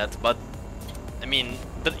say that, but I mean,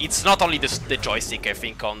 it's not only the joystick, I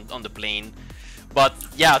think, on the plane, but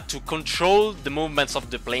yeah, to control the movements of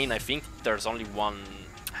the plane, I think there's only one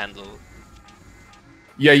handle.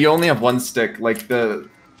 Yeah, you only have one stick. Like the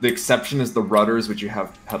exception is the rudders, which you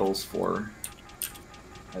have pedals for,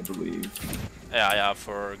 I believe. Yeah,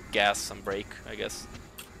 for gas and brake, I guess.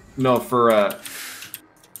 No, for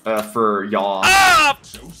yaw. Ah,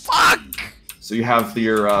 fuck! So you have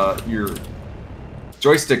your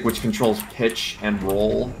joystick, which controls pitch and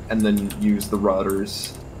roll, and then use the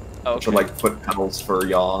rudders, which are like foot pedals for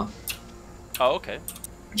yaw. Oh, okay.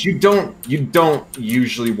 But you don't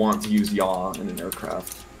usually want to use yaw in an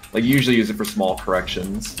aircraft. Like, you usually use it for small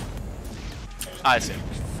corrections. I see.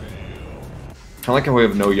 Kind of like how we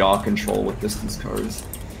have no yaw control with distance cars.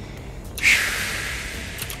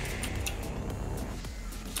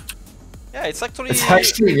 Yeah, it's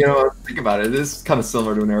actually, you know, think about it, it is kind of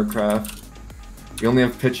similar to an aircraft. You only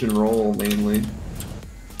have pitch and roll, mainly.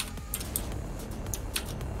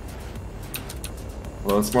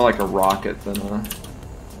 Well, it's more like a rocket than a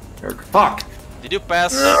aircraft. Fuck! Did you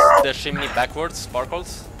pass the chimney backwards,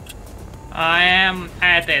 Sparkles? I am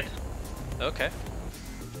at it. Okay.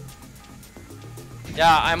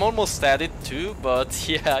 Yeah, I'm almost at it too, but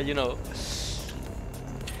yeah, you know,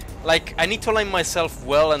 like, I need to align myself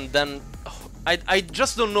well, and then I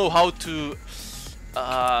just don't know how to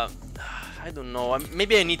I don't know,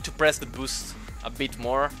 maybe I need to press the boost a bit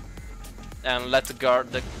more and let the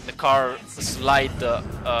car slide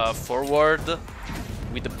forward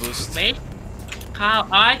with the boost. Wait, how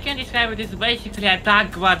I can describe it is basically a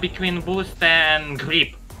tug war between boost and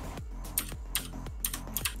grip.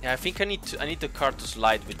 Yeah, I think I need the car to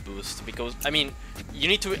slide with boost, because I mean,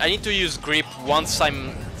 I need to use grip once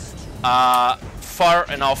I'm far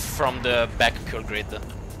enough from the back kill grid,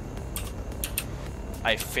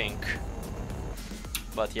 I think.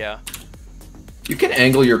 But yeah, you can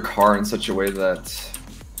angle your car in such a way that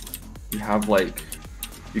you have like,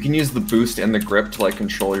 you can use the boost and the grip to like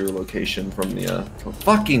control your location from the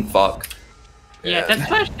fucking fuck. Yeah,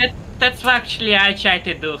 that's what actually I try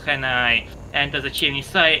to do when I enter the chimney.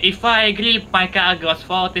 So if I grip, my car goes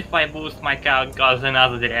forward. If I boost, my car goes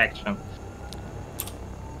another direction.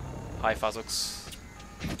 Hi, Fazux.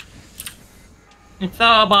 It's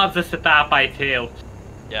all about the setup, I feel.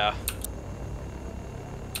 Yeah.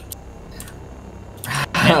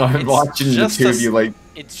 I'm watching the two of you like.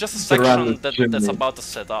 It's just a section that's about to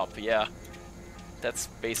set up. Yeah, that's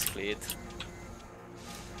basically it.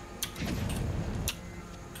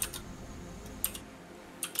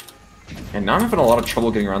 And now I'm having a lot of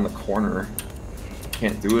trouble getting around the corner.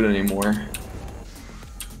 Can't do it anymore.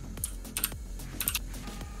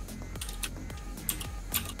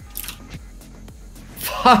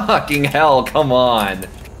 Fucking hell, come on.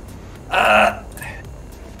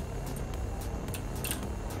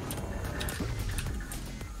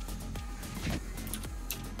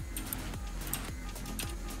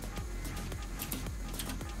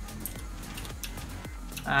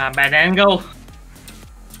 Bad angle.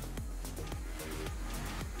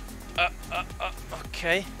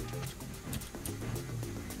 Okay.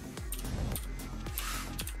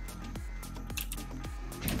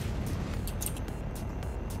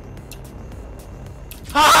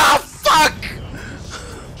 Ah, fuck!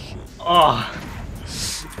 Oh,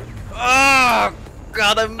 Oh,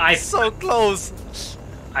 God, I'm I- so close.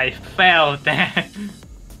 I felt that.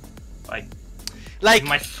 Like,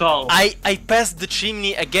 my soul. I passed the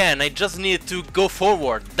chimney again. I just needed to go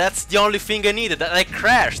forward. That's the only thing I needed. And I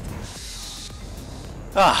crashed.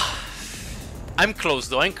 Ah, I'm close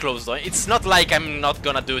though. I'm close though. It's not like I'm not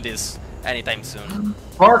gonna do this anytime soon.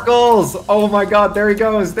 Sparkles! Oh my god, there he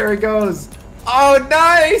goes, there he goes! Oh,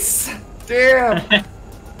 nice! Damn!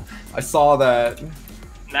 I saw that.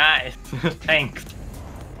 Nice. Thanks.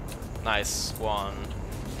 Nice one.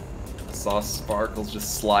 I saw Sparkles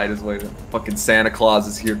just slide his way to fucking Santa Claus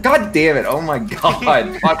is here. God damn it, oh my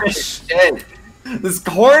god, fucking shit! This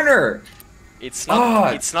corner! It's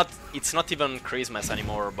not. It's not even Christmas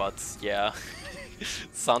anymore. But yeah,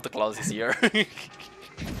 Santa Claus is here.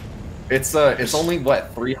 It's only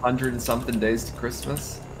what, 300 and something days to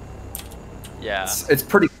Christmas? Yeah. It's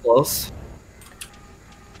pretty close.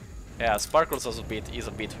 Yeah. Sparkles is a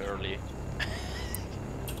bit early.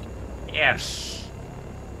 Yeah.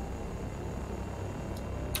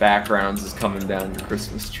 Backgrounds is coming down your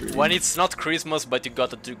Christmas tree. When it's not Christmas, but you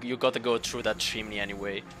gotta go through that chimney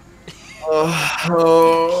anyway.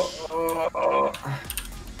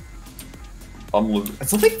 I'm losing.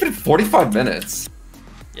 It's only been 45 minutes.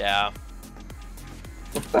 Yeah.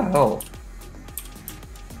 What the hell?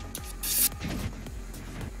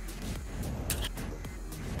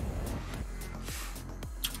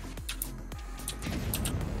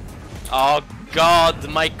 Oh God,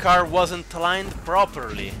 my car wasn't aligned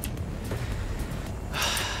properly.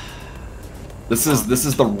 This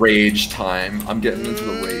is the rage time. I'm getting into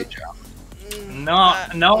the rage hour.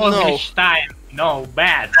 No English time. No,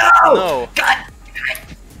 bad. No.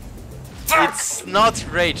 It's not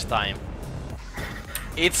rage time.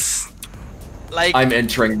 It's like I'm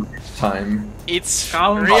entering rage time. it's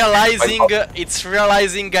Calm. realizing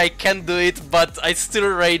I can't do it, but I still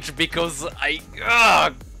rage because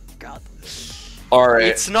God. Alright.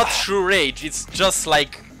 It's not true rage. It's just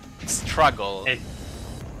like struggle.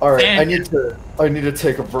 Alright, Damn. I need to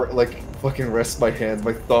take a break, like fucking rest my hands.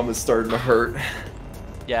 My thumb is starting to hurt.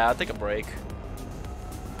 Yeah, take a break.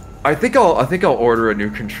 I think I'll order a new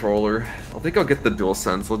controller. I think I'll get the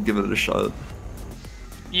DualSense. I'll give it a shot.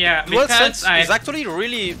 Yeah, because DualSense is actually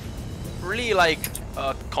really like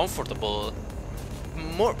comfortable.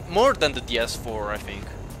 More than the DS4, I think.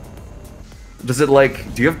 Does it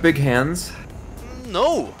like? Do you have big hands?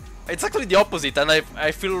 No, it's actually the opposite, and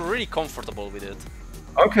I feel really comfortable with it.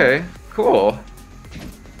 Okay, cool.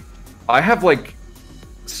 I have like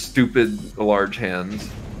stupid large hands.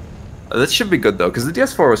 That should be good though, because the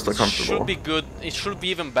DS4 was still comfortable. Should be good. It should be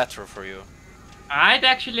even better for you. I'd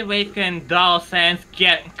actually wait when DualSense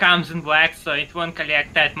comes in black, so it won't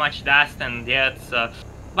collect that much dust and yet.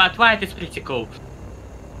 But white is pretty cool.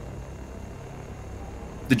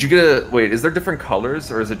 Did you get a wait? Is there different colors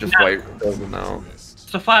or is it just No. white? Doesn't know.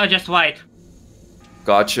 So far, just white.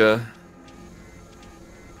 Gotcha.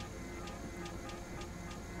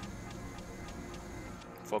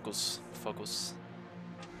 Focus, focus.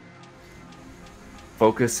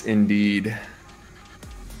 Focus indeed.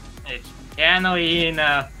 It's piano in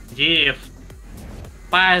diff.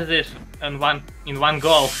 Fire this in one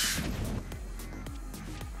go.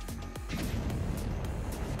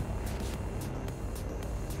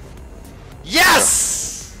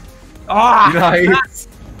 Yes! Oh, Nice.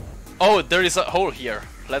 Oh, there is a hole here.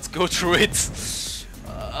 Let's go through it.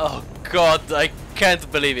 Oh God, I can't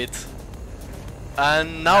believe it.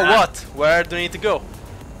 And now what? Where do we need to go?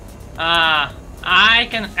 I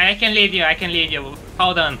can lead you. I can lead you.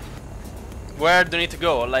 Hold on. Where do we need to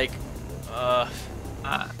go? Like, oh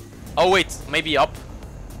wait, maybe up.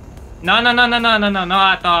 No,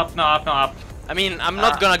 up, no up. I mean, I'm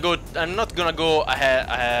not gonna go. I'm not gonna go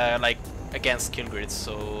ahead, like against kill grids.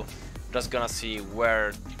 So, just gonna see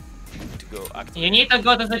where to go. Actually. You need to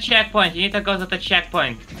go to the checkpoint.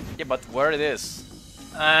 Yeah, but where it is?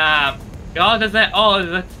 Go to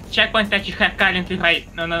the checkpoint that you have currently right.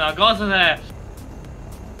 No. Go to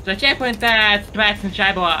the checkpoint that Strax and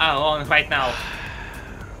Shaibo are on right now.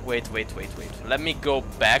 Wait. Let me go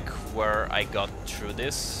back where I got through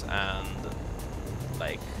this and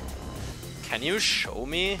like, can you show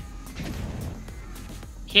me?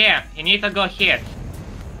 Here, you need to go here.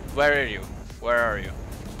 Where are you? Where are you?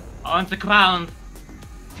 On the ground.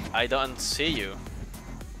 I don't see you.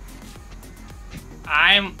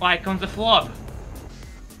 I'm like on the floor.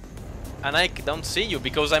 And I don't see you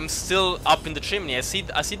because I'm still up in the chimney. I see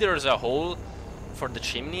there's a hole for the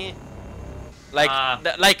chimney. Like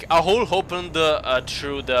like a hole opened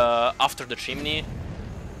through the after the chimney.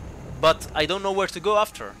 But I don't know where to go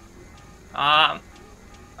after. I'll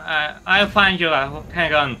find you.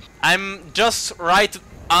 Hang on. I'm just right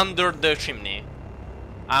under the chimney.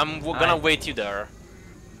 I'm gonna wait you there.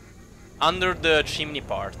 Under the chimney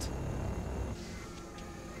part.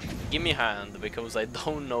 Give me a hand because I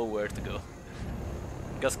don't know where to go.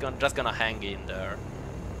 Just gonna hang in there.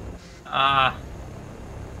 Are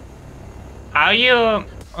you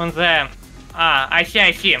on the? I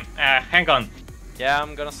see. Hang on. Yeah,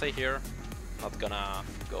 I'm gonna stay here. Not gonna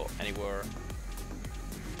go anywhere.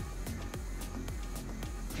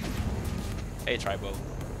 Hey, Tribal.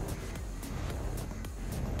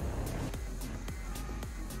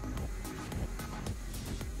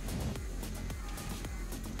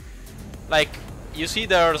 Like, you see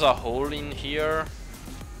there's a hole in here?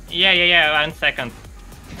 Yeah, 1 second.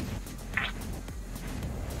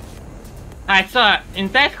 Alright, so in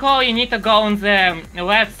that hole you need to go on the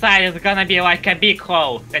left side. It's gonna be like a big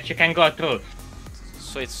hole that you can go through.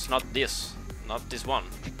 So it's not this one.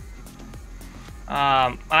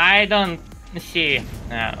 I don't see.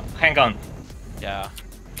 Hang on. Yeah.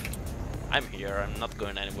 I'm here, I'm not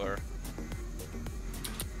going anywhere.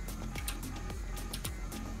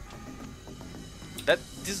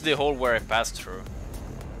 This is the hole where I passed through.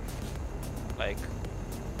 Like,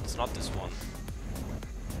 it's not this one.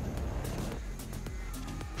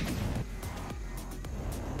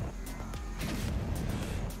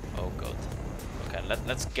 Oh god. Okay,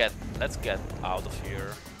 let's get out of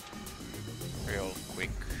here real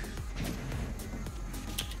quick.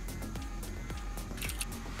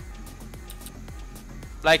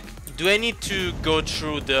 Like, do I need to go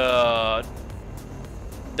through the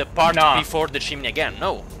part before the chimney again?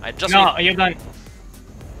 No, I just you don't.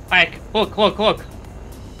 Like, look.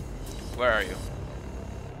 Where are you?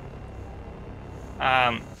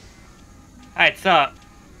 Alright, so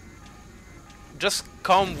just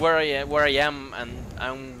come where I am, and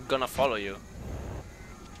I'm gonna follow you.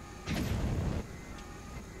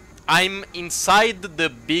 I'm inside the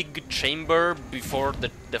big chamber before the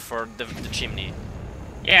chimney.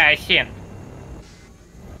 Yeah, I see.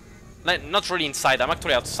 Like, not really inside. I'm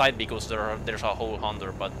actually outside because there's a hole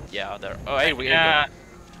under. But yeah, there. Oh, hey, we go.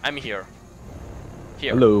 I'm here.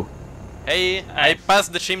 Here. Hello. Hey, I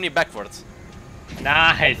passed the chimney backwards.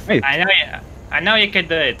 Nice. Hey. I know you can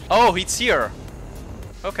do it. Oh, it's here.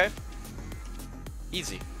 Okay.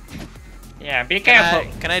 Easy. Yeah, be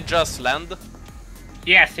careful. Can I just land?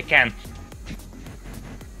 Yes, you can.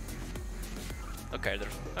 Okay,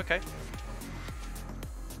 okay.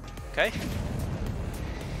 Okay.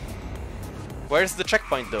 Where's the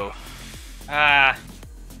checkpoint though?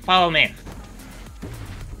 Follow me.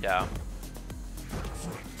 Yeah.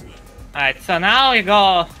 Alright, so now you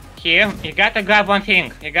go here. You gotta grab one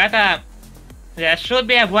thing. There should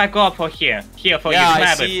be a black orb for here. Here for you.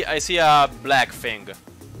 Grab it. I see a black thing.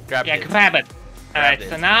 Grab it. Grab it. Alright,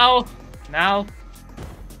 so now.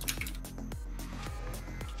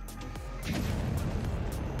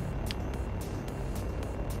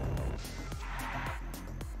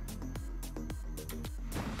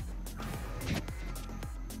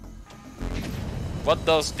 What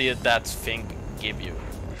does that thing give you?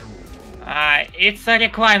 It's a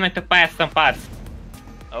requirement to pass some parts.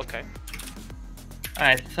 Okay.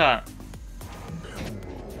 Alright, so.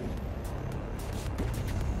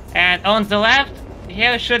 And on the left,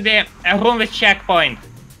 here should be a room with checkpoint.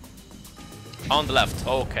 On the left,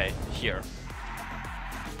 okay, here.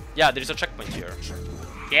 Yeah, there's a checkpoint here.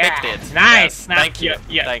 Yeah, picked it. Nice. Yes, thank you.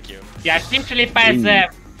 Yeah. Thank you. You officially passed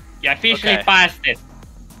passed it.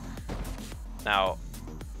 Now,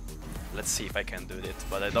 let's see if I can do it,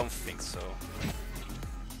 but I don't think so.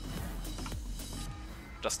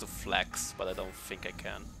 Just to flex, but I don't think I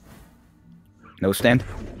can. No stand?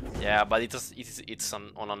 Yeah, but it's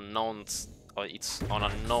on a known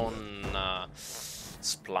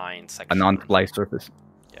spline section. A non-spliced surface.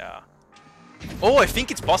 Yeah. Oh, I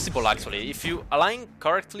think it's possible actually. If you align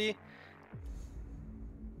correctly.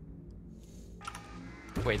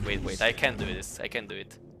 Wait. I can do this. I can do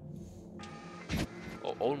it.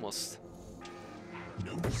 Oh, almost.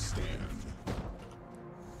 No stand.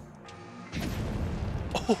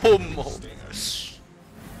 Almost.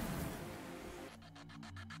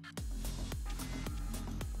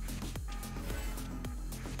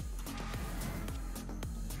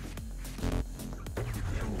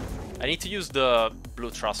 I need to use the blue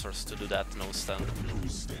thrusters to do that no stand.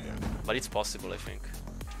 But it's possible, I think.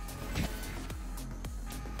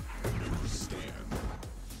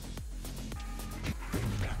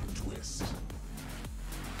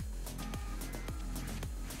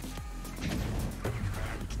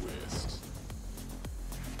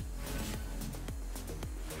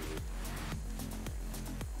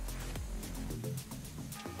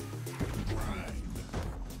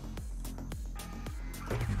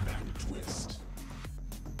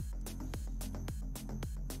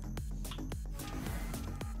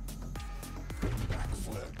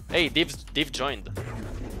 Hey, Div joined.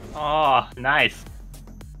 Oh, nice.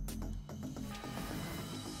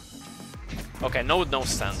 Okay, no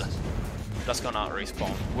stand. Just gonna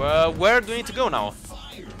respawn. Where do we need to go now?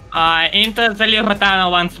 Into the little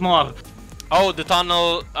tunnel once more. Oh, the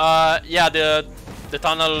tunnel. Yeah, the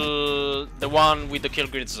tunnel, the one with the kill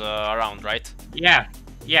grids around, right? Yeah,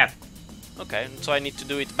 yeah. Okay, so I need to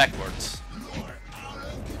do it backwards.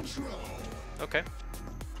 Okay.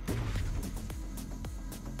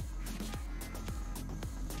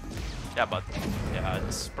 Yeah, but yeah,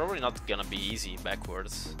 it's probably not gonna be easy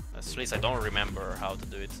backwards. At least I don't remember how to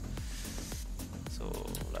do it. So,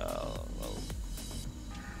 well,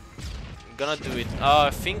 I'm gonna do it. I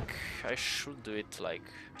think I should do it like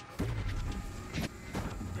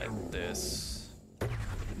this.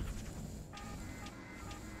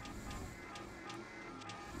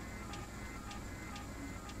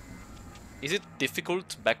 Is it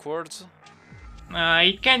difficult backwards?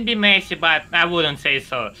 It can be messy, but I wouldn't say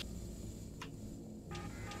so.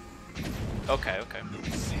 Okay, okay.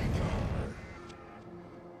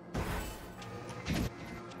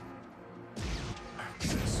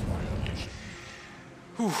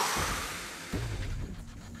 Whew.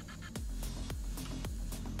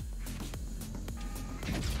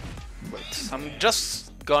 Wait, I'm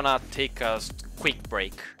just gonna take a quick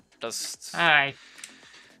break. Just Alright.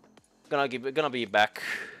 gonna be back.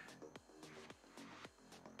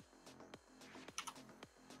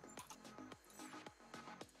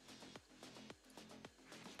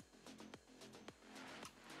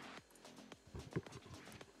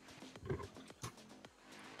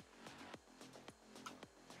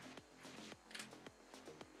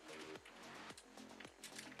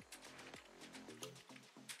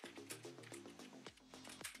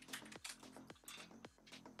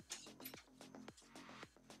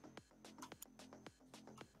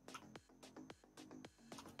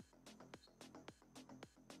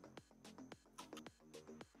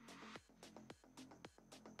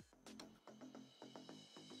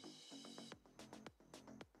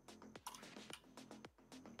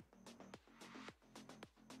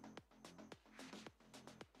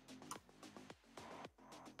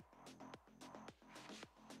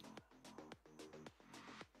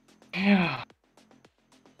 Yeah.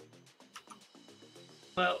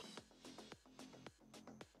 Well.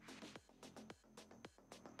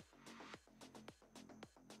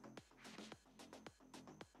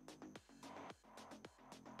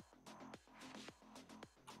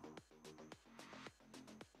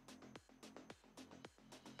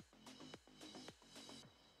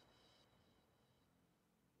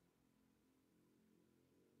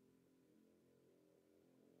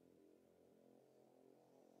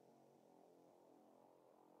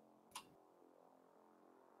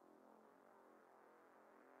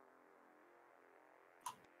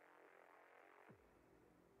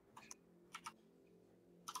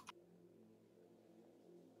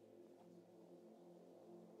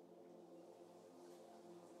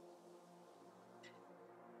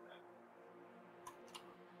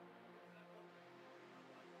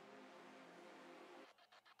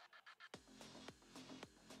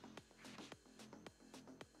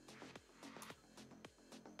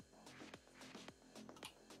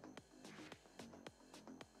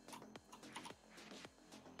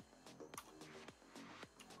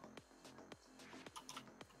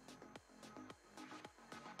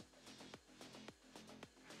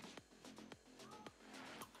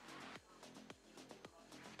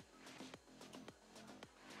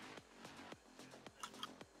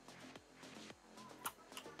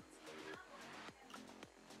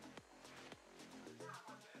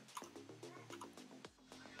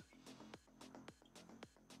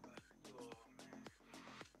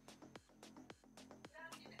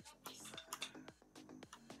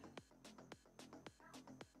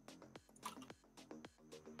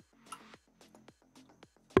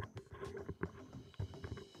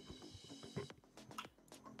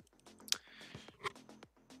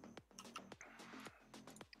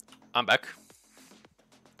 I'm back.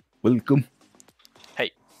 Welcome.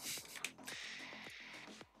 Hey.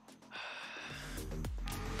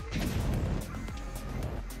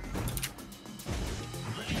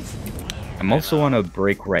 I'm also on a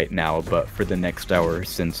break right now, but for the next hour,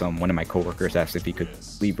 since one of my coworkers asked if he could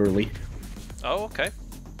leave early. Oh, okay.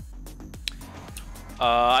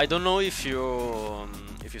 I don't know if you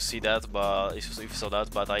see that, but if you saw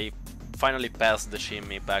that, but I finally passed the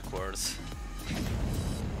shimmy backwards.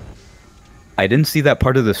 I didn't see that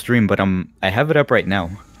part of the stream, but I have it up right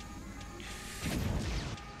now.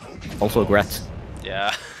 Also, grats.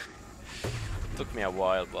 Yeah. Took me a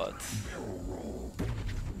while, but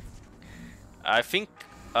I think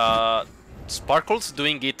Sparkles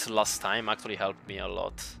doing it last time actually helped me a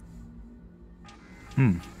lot.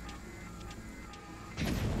 Hmm.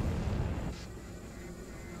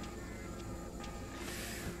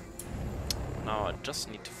 Now I just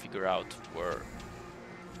need to figure out where.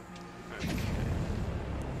 Okay.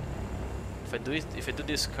 If I do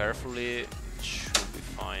this carefully, it should be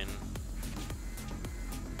fine.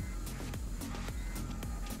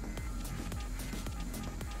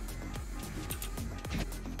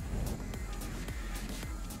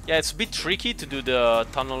 Yeah, it's a bit tricky to do the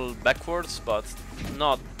tunnel backwards, but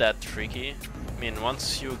not that tricky. I mean,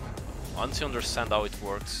 once you understand how it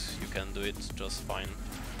works, you can do it just fine.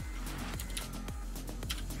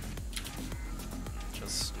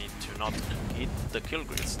 Just need to not hit the kill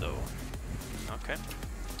grids though. Okay.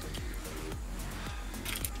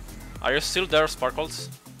 Are you still there, Sparkles?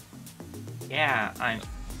 Yeah, I'm.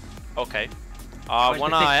 Okay. I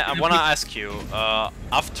wanna ask you.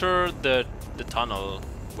 After the tunnel,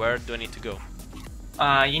 where do I need to go?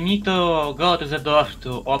 You need to go to the door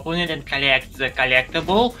to open it and collect the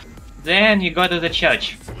collectible. Then you go to the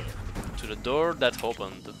church. To the door that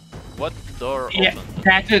opened. What door Yeah,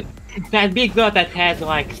 opened? that big door that has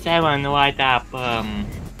like 7 light up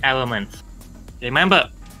elements. Remember?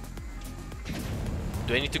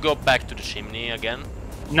 Do I need to go back to the chimney again?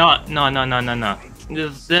 No.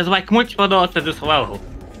 There's like multiple doors to this level.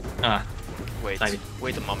 Wait, Sorry.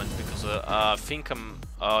 wait a moment, because I think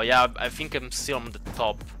I think I'm still on the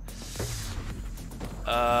top.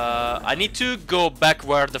 I need to go back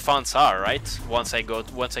where the fans are, right? Once I got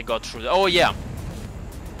through. Oh yeah.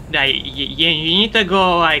 Yeah, you need to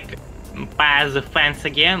go like past the fence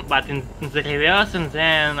again, but in the reverse, and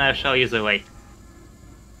then I'll show you the way.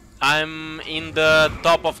 I'm in the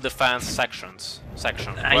top of the fence section.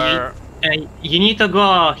 Where You need to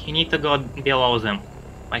go below them.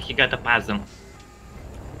 Like you gotta pass them.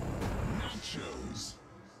 Nachos.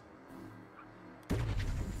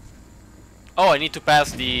 Oh, I need to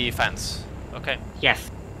pass the fence. Okay.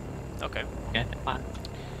 Yes. Okay. Yeah,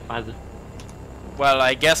 pass. Well,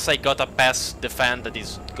 I guess I gotta pass the fan that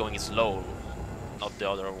is going slow, not the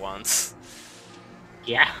other ones.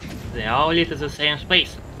 Yeah, they all lead to the same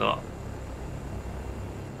space, so...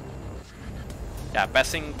 Yeah,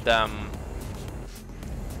 passing them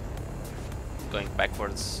going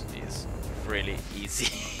backwards is really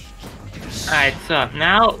easy. Alright, so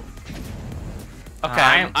now...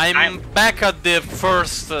 Okay, I'm back at the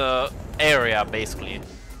first area, basically.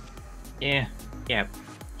 Yeah.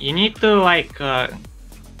 You need to like...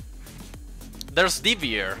 There's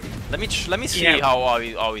Devier. Let me see Yeah. how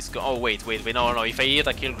it's go. Oh wait, no. If I hit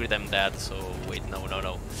a kill grid, I'm dead. So wait, no.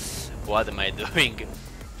 What am I doing?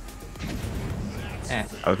 Yeah.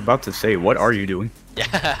 I was about to say, what are you doing?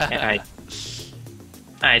 Yeah.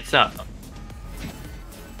 Alright, so...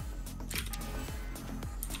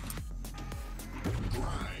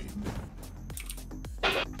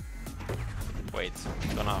 Wait,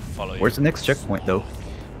 gonna follow you. Where's the next checkpoint, though?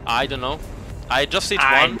 I don't know. I just hit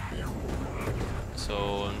one.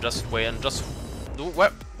 So just wait and just do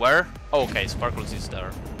where? Oh, okay, Sparkles is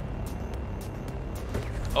there.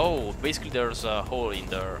 Oh, basically there's a hole in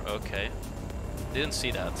there. Okay, didn't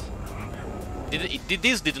see that.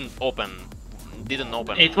 This didn't open. Didn't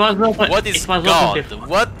open. It was open. What is it was God? Open before.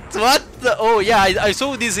 What? Oh yeah, I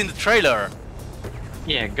saw this in the trailer.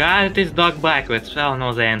 Yeah, God is dog backwards. I'll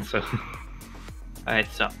know the answer.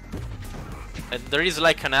 Alright, so... And there is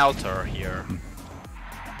like an altar here.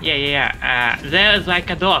 Yeah. There's like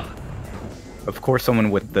a door. Of course, someone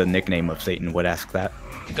with the nickname of Satan would ask that.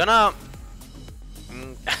 Gonna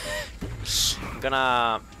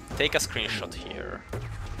take a screenshot here,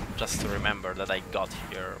 just to remember that I got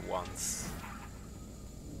here once.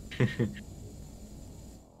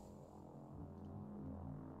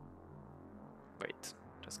 Wait,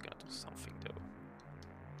 just gonna do something though.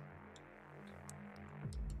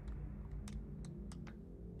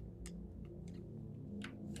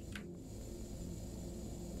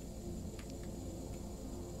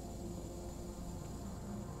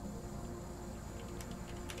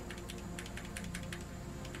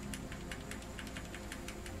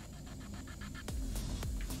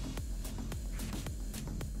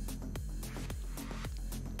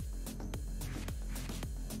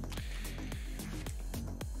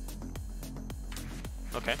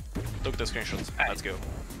 Okay, took the screenshots. Let's go.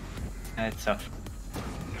 Alright, so...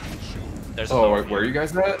 There's a Oh, door where are here. you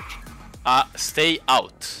guys at? Stay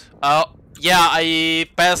out. Yeah, I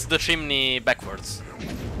passed the chimney backwards.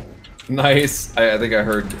 Nice. I think I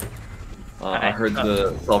heard. I Alright, heard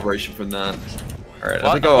the celebration from that. All right. I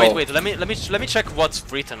What? think I'll... Wait. Let me check what's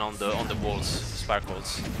written on the walls,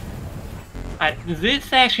 Sparkles. This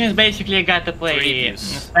section is basically you gotta play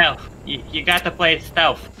stealth. You gotta play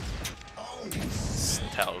stealth.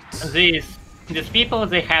 Stealth. These people,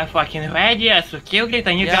 they have fucking radius or kill grid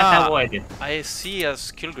and you gotta avoid it. I see a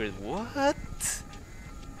skill grid. What?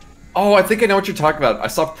 Oh, I think I know what you're talking about. I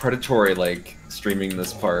saw Predatory like streaming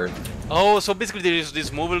this part. Oh, so basically there is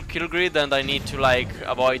this movable kill grid and I need to like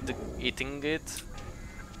avoid eating it.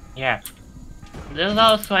 Yeah. There's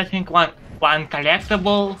also I think one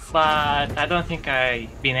collectible, but I don't think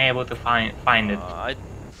I've been able to find it.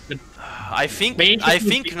 I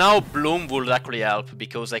think now Bloom would actually help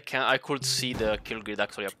because I could see the kill grid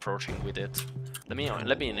actually approaching with it. Let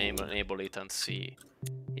me enable it and see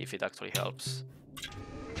if it actually helps.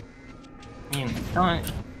 I mean,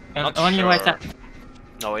 only lights up.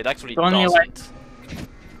 No, it actually doesn't.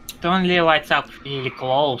 It only lights up really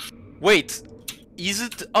close. Wait, is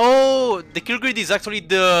it? Oh, the kill grid is actually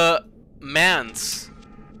the man's.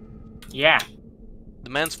 Yeah. The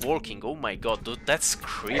man's walking. Oh my god, dude, that's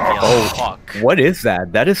creepy as fuck. What is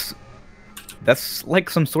that? That's like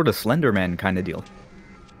some sort of Slenderman kind of deal.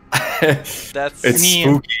 It's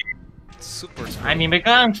spooky. Super spooky. I mean,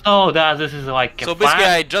 because so this is like. So basically,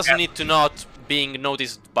 I just need to not being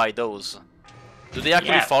noticed by those. Do they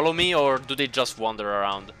actually follow me, or do they just wander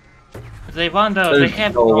around? They wander. There's they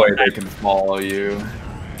have no way they can follow you.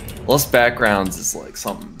 Lost Backgrounds is like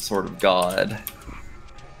some sort of god.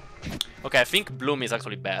 Okay, I think Bloom is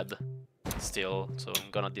actually bad still, so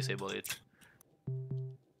I'm gonna disable it.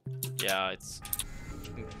 Yeah, it's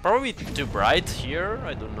probably too bright here,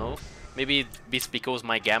 I don't know. Maybe it's because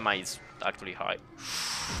my gamma is actually high.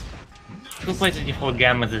 Who plays the default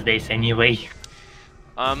gamma these days anyway?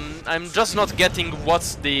 I'm just not getting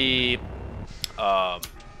what's the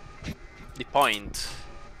point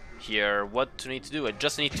here. What do I need to do? I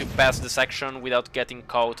just need to pass the section without getting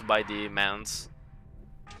caught by the mans.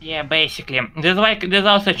 Yeah, basically. There's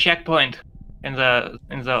also a checkpoint in the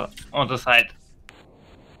other side.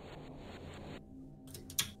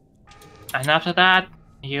 And after that,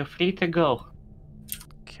 you're free to go.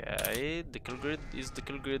 Okay, the kill grid is the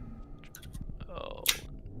kill grid. Oh,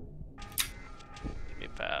 let me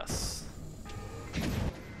pass.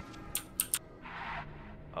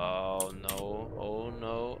 Oh no! Oh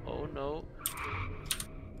no! Oh no!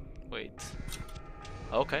 Wait.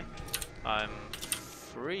 Okay, I'm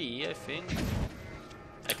free. I think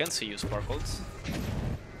I can see you, Sparkles.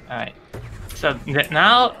 Alright. So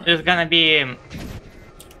now there's gonna be.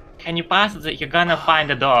 Can you pass it? You're gonna find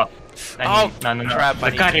the door. Oh no. crap! I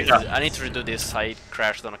need to redo this. I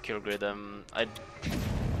crashed on a kill grid. Oh,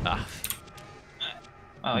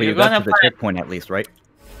 but you got to the checkpoint at least, right?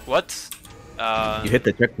 What? You hit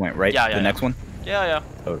the checkpoint, right? Yeah, the next one? Yeah.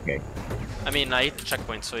 Okay. I mean, I hit the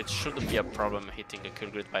checkpoint, so it shouldn't be a problem hitting a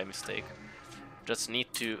kill grid by mistake. Just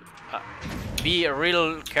need to be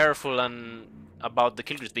real careful about the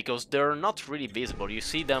kill grids because they're not really visible. You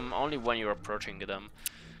see them only when you're approaching them.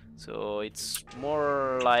 So it's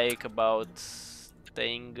more like about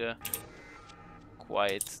staying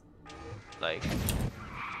quiet, like.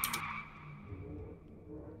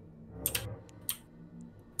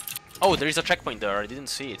 Oh, there is a checkpoint there. I didn't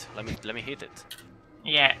see it. Let me hit it.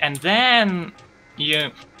 Yeah, and then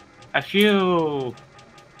a few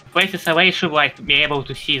places away should like be able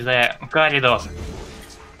to see the corridor.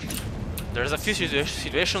 There's a few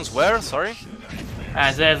situations where, sorry?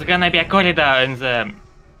 There's gonna be a corridor in the.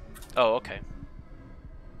 Oh, okay.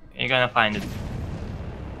 You're gonna find it.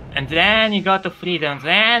 And then you go to freedom.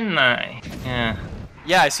 Then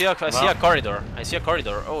yeah, I see a corridor. I see a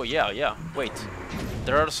corridor. Oh yeah. Wait,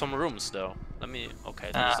 there are some rooms though. Let me.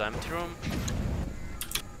 Okay, there's an empty room.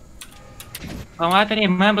 From what I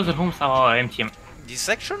remember, the rooms are all empty. This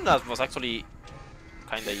section that was actually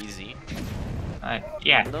kinda easy.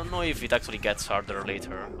 Yeah. I don't know if it actually gets harder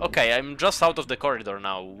later. Okay, I'm just out of the corridor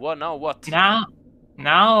now. What now? What?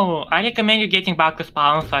 Now, I recommend you getting back to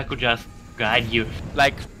spawn so I could just guide you.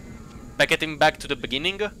 Like, getting back to the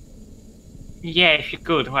beginning? Yeah, if you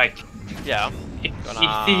could, right. Yeah.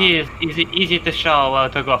 It's easy to show where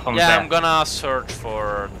to go from there. Yeah, I'm gonna search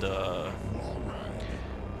for the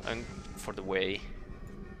way.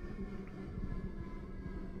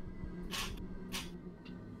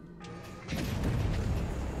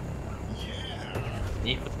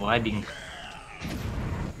 If it's vibing.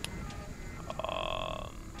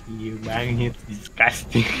 You magnet's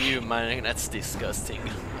disgusting. You magnet's disgusting.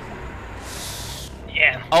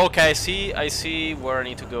 Yeah. Okay, I see where I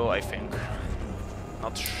need to go, I think.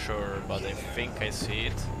 Not sure, but I think I see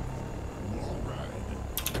it.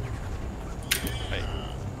 Wait,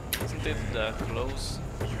 isn't it close?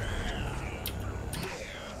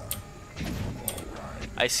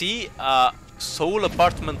 I see Soul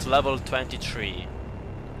apartment level 23.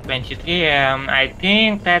 23, I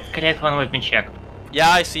think that's correct one. Let me check.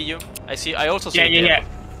 Yeah, I see you. I also see you. Yeah,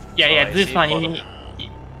 I this see one, both you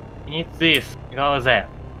need this. Go there.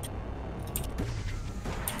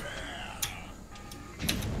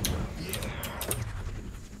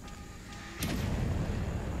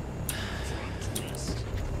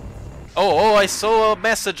 Oh, I saw a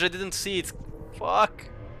message, I didn't see it. Fuck.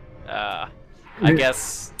 I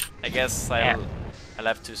guess I'll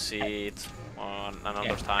have to see it on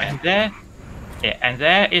another time. And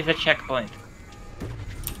there is a checkpoint.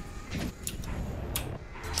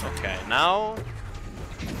 Okay, now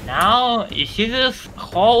Now you see this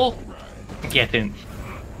hole? Get in.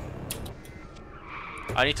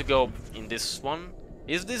 I need to go in this one.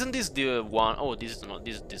 Isn't this the one? Oh, this is not.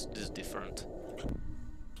 This is different.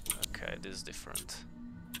 Okay, this is different.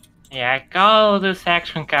 Yeah, I call this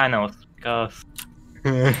action canals because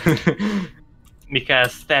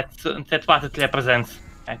that's what it represents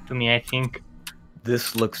to me, I think.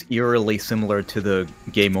 This looks eerily similar to the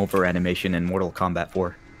game over animation in Mortal Kombat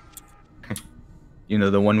 4. You know,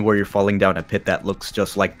 the one where you're falling down a pit that looks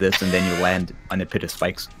just like this, and then you land on a pit of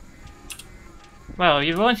spikes. Well,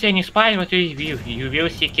 you won't see any spikes, but you will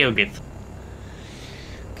see kill bits.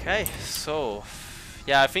 Okay, so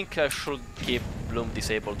yeah, I think I should keep Bloom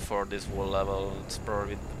disabled for this whole level. It's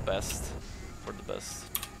probably the best. For the best.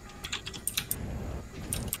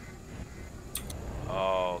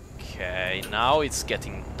 Okay, now it's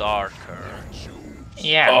getting darker.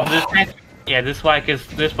 Yeah, this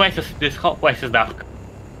whole place is dark.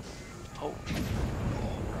 Oh.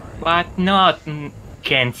 But not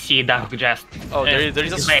can see dark just. Oh, there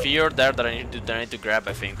is a sphere there that I need to grab,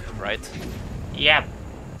 I think, right? Yeah.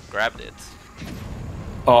 Grabbed it.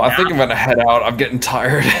 Oh, I think I'm gonna head out. I'm getting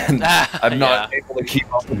tired, and I'm not Yeah. able to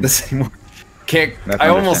keep up with this anymore. Can't. That's I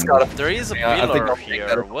almost got understandable. a. There is a Yeah, I think pillar I'll take here.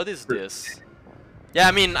 that. What is this? Yeah,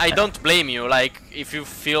 I mean, I don't blame you. Like, if you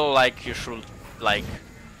feel like you should, like,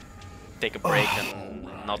 take a break and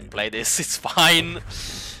not play this, it's fine.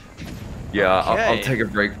 Yeah, I'll Okay. take a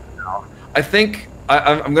break now. I think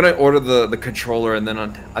I'm gonna order the controller, and then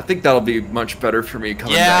I think that'll be much better for me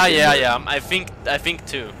coming Yeah, back. yeah. I think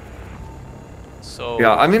too. So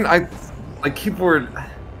Yeah, I mean, like keyboard.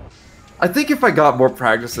 I think if I got more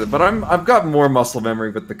practice at it, but I've got more muscle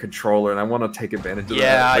memory with the controller, and I want to take advantage of Yeah,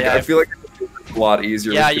 that. Like, yeah, I feel like it's a lot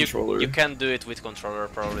easier yeah, with controller. you can do it with controller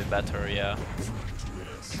probably better. Yeah.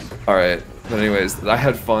 All right, but anyways, I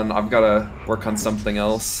had fun. I've got to work on something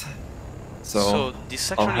else. So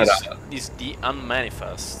this I'll section head is the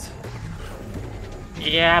unmanifest.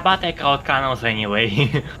 Yeah, but I called canals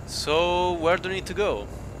anyway. So where do we need to go?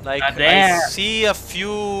 Like I there. see a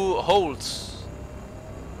few holes.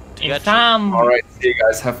 to In get some, All right, see you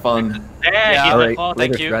guys. Have fun. there Yeah, is All a right, hole.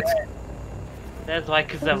 thank later, you. Strats. There's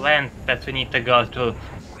like the vent that we need to go to.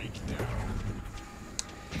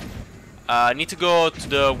 I need to go to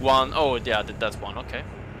the one oh yeah, that one. Okay.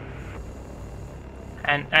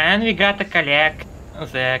 And we got to collect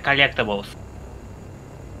the collectibles.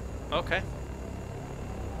 Okay.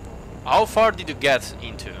 How far did you get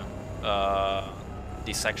into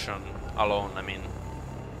this section alone? I mean.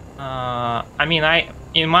 I mean,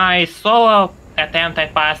 in my solo attempt I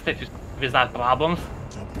passed it without problems.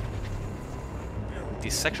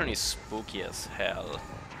 This section is spooky as hell.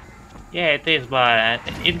 Yeah, it is, but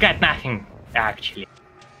it got nothing actually.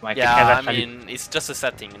 Like, it Yeah, has I actually- mean, it's just a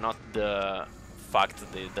setting, not the fact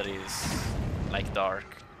that it is like dark.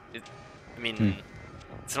 I mean,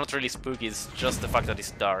 it's not really spooky. It's just the fact that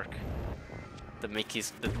it's dark that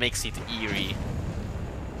makes it eerie.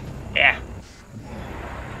 Yeah.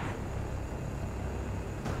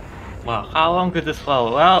 Well, how long is this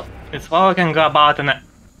flow? Well, this flow can go about an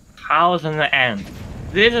house and the end.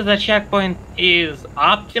 This is a checkpoint is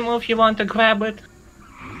optimal if you want to grab it.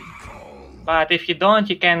 But if you don't,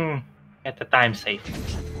 you can get the time safe.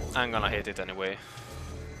 I'm gonna hit it anyway.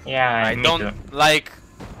 Yeah, I me don't too. like.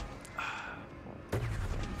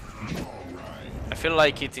 I feel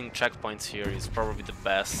like hitting checkpoints here is probably the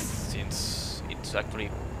best since it actually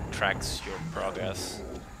tracks your progress.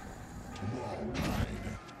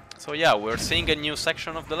 So yeah, we're seeing a new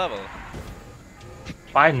section of the level.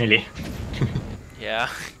 Finally. Yeah.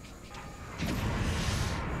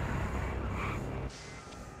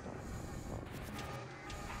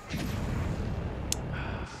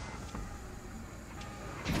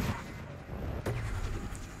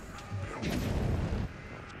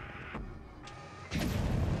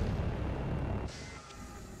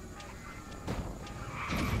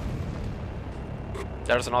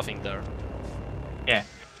 There's nothing there. Yeah.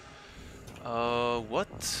 What?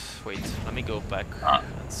 Wait, let me go back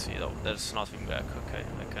and see. Oh, there's nothing back. Okay,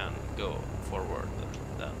 I can go forward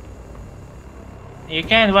then. You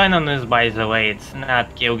can run on this, by the way. It's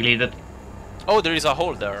not kill glided. Oh, there is a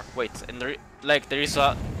hole there. Wait, and there is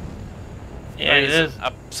a Yeah, it is.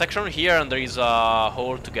 a section here, and there is a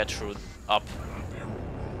hole to get through up.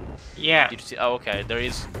 Yeah. Did you see? Oh, okay. There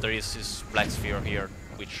is this black sphere here,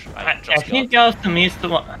 which I I just think got. you also missed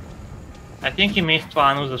one. I think you missed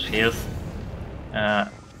one of the spheres.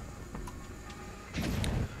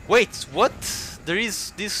 Wait, what? There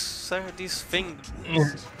is this thing.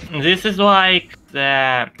 This is like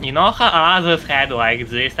the... You know how others had like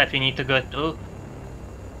this that we need to go to?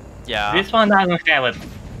 Yeah. This one doesn't have it.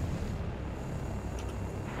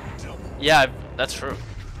 Yeah, that's true.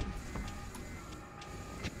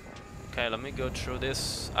 Okay, let me go through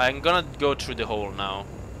this. I'm gonna go through the hole now.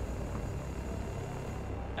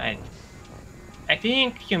 Right. I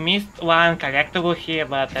think you missed one collectible here,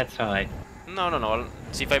 but that's alright. No.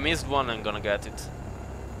 See, if I missed one, I'm gonna get it.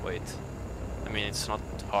 Wait. I mean, it's not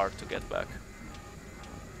hard to get back.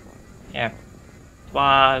 Yeah. It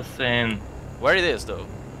was in... Where it is, though?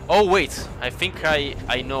 Oh, wait. I think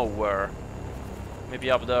I know where.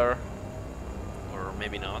 Maybe up there. Or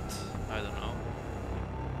maybe not. I don't know.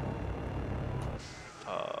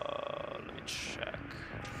 Let me check.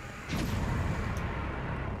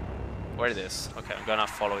 Where it is? Okay, I'm gonna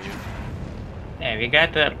follow you. Yeah, we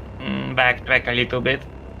got to backtrack a little bit.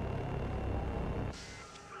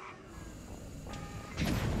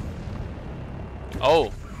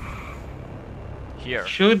 Oh! Here.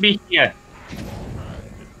 Should be here.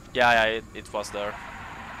 Yeah, it was there.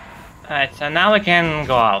 Alright, so now we can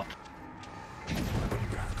go out.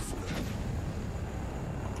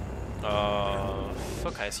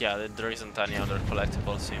 Okay, so yeah, there isn't any other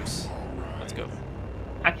collectible, seems. Let's go.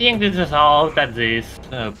 I think this is all that this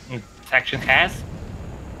section has.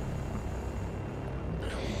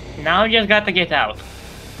 Now you just gotta get out.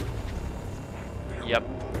 Yep.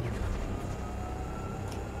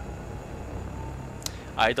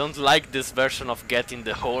 I don't like this version of get in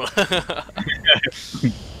the hole.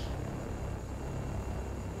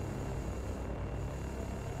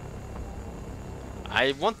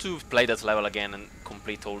 I want to play that level again and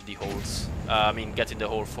complete all the holes. I mean, get in the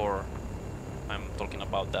hole for... I'm talking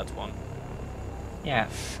about that one. Yeah.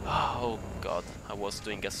 Oh god, I was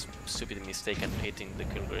doing a stupid mistake and hitting the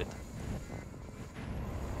kill grid.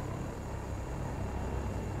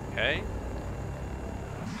 Okay.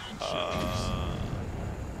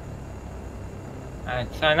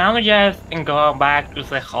 Alright, so now we just go back to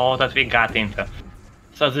the hole that we got into.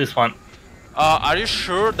 So this one. Are you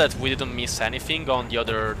sure that we didn't miss anything on the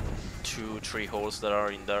other 2-3 holes that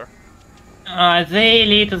are in there? They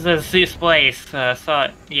lead to this place,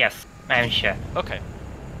 so yes, I'm sure. Okay.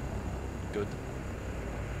 Good.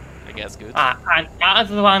 I guess good. And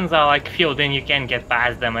other ones are like filled in, you can get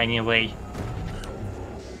past them anyway.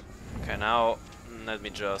 Okay, now let me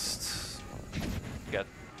just get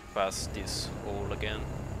past this hole again.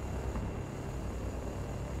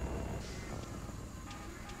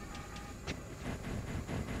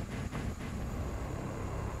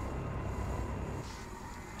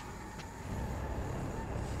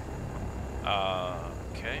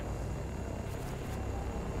 Okay.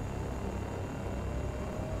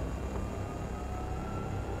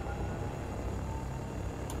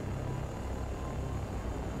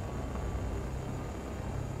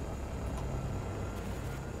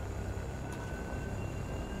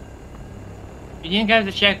 If you didn't get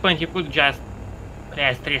the checkpoint, you could just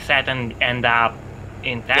press reset and end up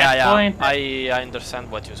in that Yeah, point. I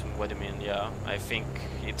understand what you mean. Yeah, I think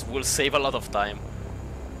it will save a lot of time.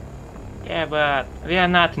 Yeah, but we are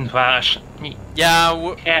not in rush.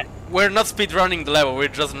 Yeah, Yeah. we're not speedrunning the level. We're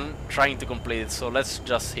just trying to complete it. So let's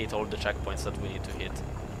just hit all the checkpoints that we need to hit.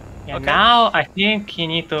 Yeah, Okay. now I think you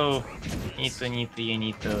need to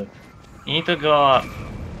go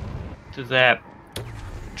to the...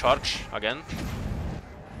 Charge again.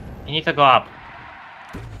 You need to go up.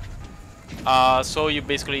 So you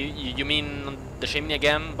basically you mean the chimney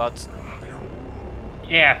again, but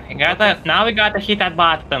Yeah, you gotta, now we gotta hit that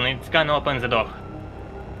button, it's gonna open the door.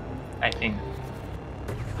 I think.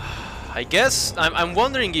 I guess I'm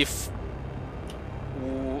wondering if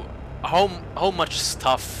how much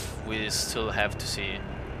stuff we still have to see.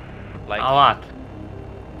 Like A lot.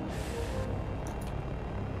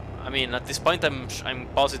 I mean, at this point, I'm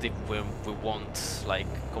positive we won't like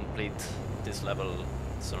complete this level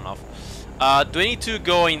soon enough. Do we need to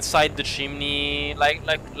go inside the chimney? Like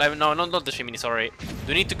no, not the chimney. Sorry. Do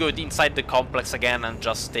we need to go inside the complex again and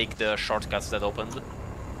just take the shortcuts that opened?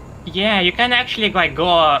 Yeah, you can actually like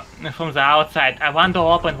go from the outside. I want to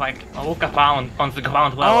open like look around on the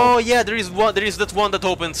ground level. Oh yeah, there is one. There is that one that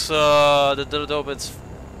opens. That opens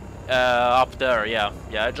up there. Yeah,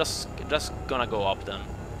 yeah. Just gonna go up then.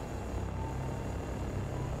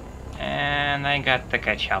 And I got to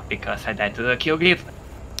catch up because I died to the kill grid.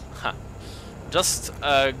 Huh. Just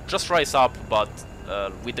rise up, but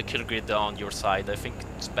with the kill grid on your side, I think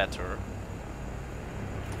it's better.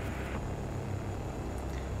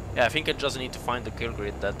 Yeah, I think I just need to find the kill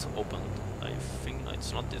grid that opened. I think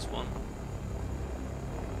it's not this one.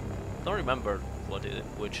 Don't remember what it,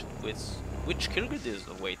 which kill grid is.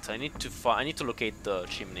 Oh, wait, I need to locate the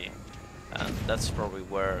chimney, and that's probably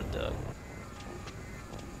where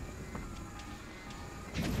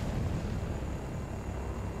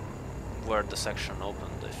the section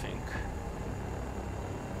opened, I think.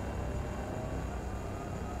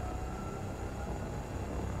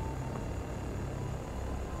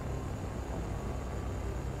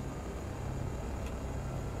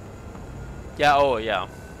 Yeah, oh yeah,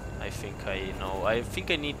 I think I know. I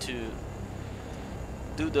think I need to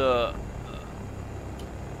do the...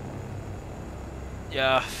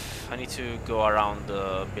 yeah, I need to go around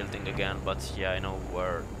the building again, but yeah, I know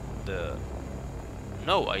where the...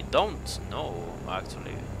 No, I don't know,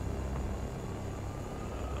 actually.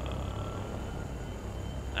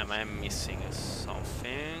 Am I missing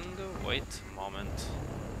something? Wait a moment.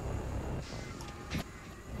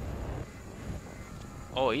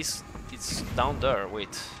 Oh, it's down there,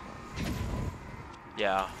 wait.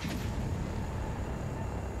 Yeah.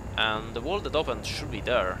 And the wall that opened should be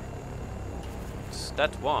there. It's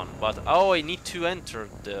that one, but oh, I need to enter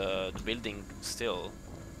the building still.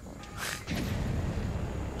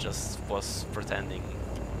 Just was pretending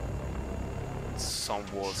some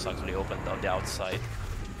walls actually opened on the outside.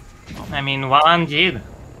 I mean, one did.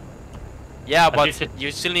 Yeah, but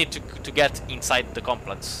you still need to get inside the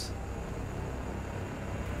complex.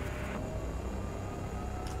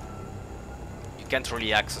 You can't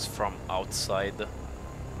really access from outside.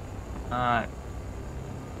 I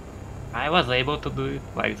was able to do it,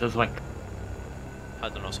 like, just like... I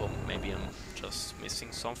don't know, so maybe I'm just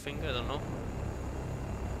missing something, I don't know.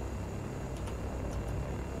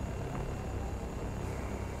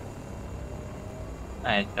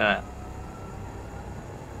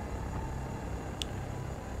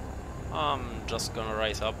 I'm just gonna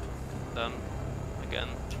rise up then again.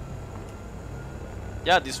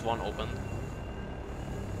 Yeah, this one opened.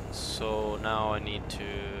 So now I need to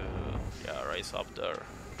rise up there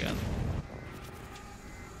again.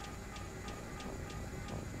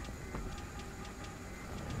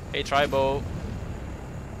 Hey Tribo.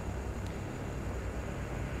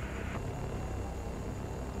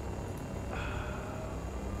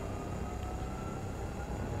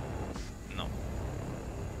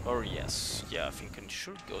 Or yes, yeah, I think I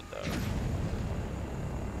should go there.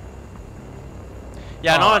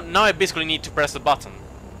 Yeah, now I basically need to press the button,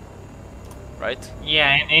 right?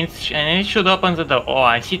 Yeah, and it should open the door. Oh,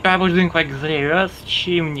 I see Tribo doing like the reverse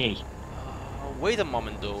chimney. Wait a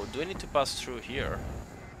moment though, do I need to pass through here?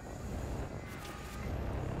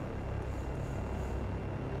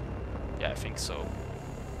 Yeah, I think so.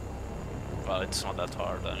 Well, it's not that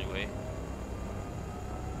hard anyway.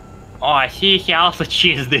 Oh, I see he also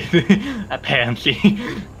cheesed it, apparently.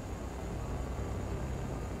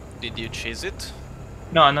 Did you cheese it?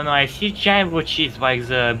 No, I see Tribo cheese like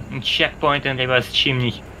the checkpoint and reverse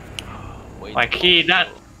chimney. Wait, like he that.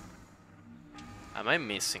 Am I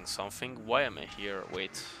missing something? Why am I here?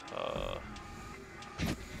 Wait.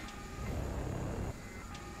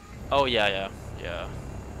 Oh yeah.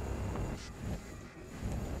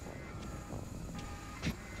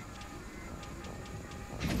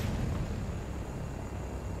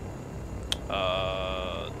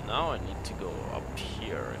 Now I need to go up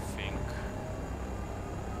here, I think.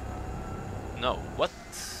 No, what?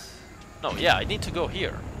 No, yeah, I need to go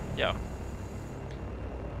here. Yeah.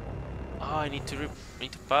 Oh, I need to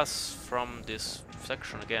pass from this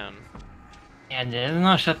section again. Yeah, there's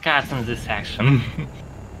no shortcuts in this section.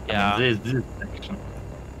 Yeah. This section.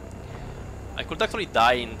 I could actually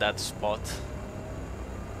die in that spot.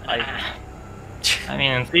 I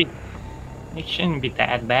mean, it shouldn't be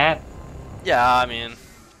that bad. Yeah, I mean...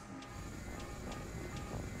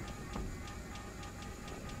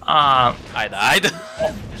 I died.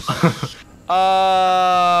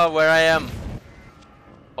 Where I am?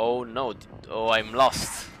 Oh no, oh, I'm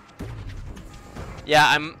lost. Yeah,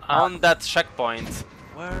 I'm on that checkpoint.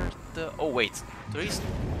 Where the... Oh wait, there is...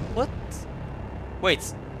 What?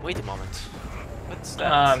 Wait a moment. What's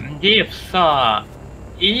that?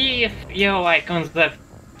 If you're like on the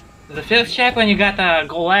The first checkpoint you gotta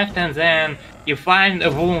go left and then you find a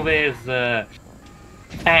room with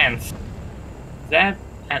fans. And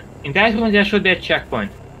in that room there should be a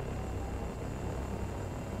checkpoint.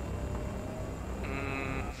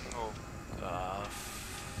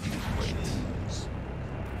 Wait.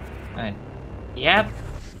 Right. Yep.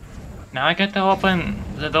 Now I gotta open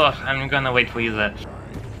the door. I'm gonna wait for you there.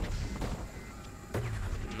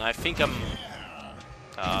 I think I'm...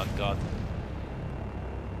 Oh god.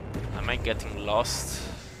 Am I getting lost?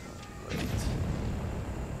 Wait.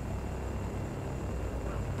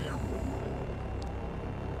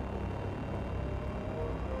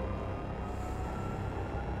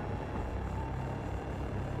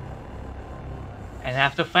 And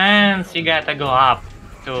after fans, you gotta go up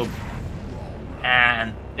to...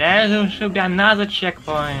 And there should be another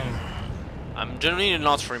checkpoint. I'm genuinely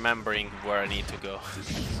not remembering where I need to go.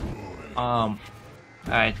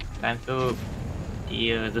 Alright, time to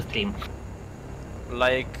the stream.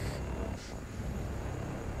 Like...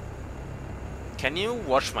 Can you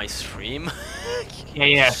watch my stream?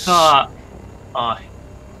 Yeah, so...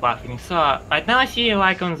 Buffing. So, right now I see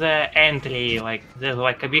like on the entry, like, there's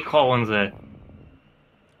like a big hole in there.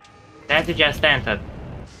 That you just entered.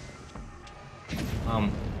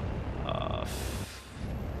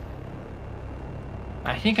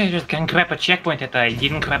 I think I just can grab a checkpoint that I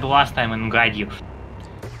didn't grab last time and guide you.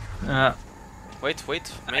 Wait,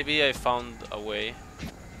 maybe I found a way.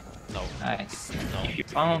 No. Alright. No. If you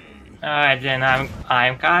found... Alright, then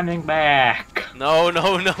I'm coming back. No.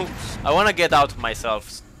 I wanna get out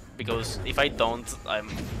myself, because if I don't, I'm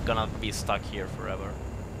gonna be stuck here forever.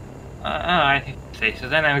 Alright, so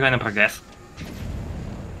then I'm gonna progress.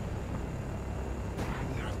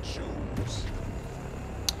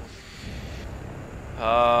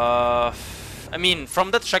 I mean,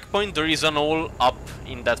 from that checkpoint there is an hole up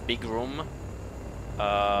in that big room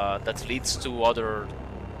that leads to other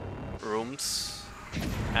rooms,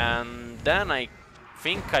 and then I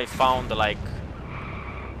think I found like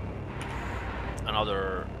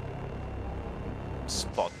another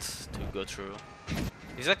spot to go through.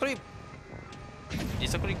 It's actually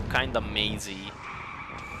kinda mazy.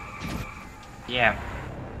 Yeah.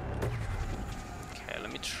 Okay,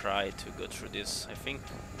 let me try to go through this. I think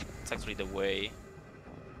it's actually the way.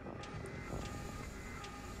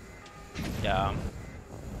 Yeah.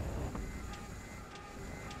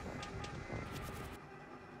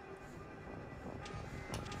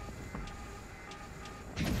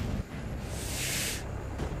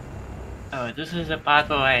 Oh, this is a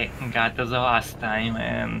battle I got the last time,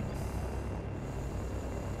 and...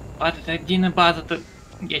 But I didn't bother to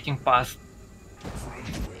getting past.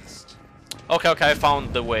 Okay, I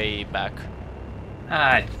found the way back.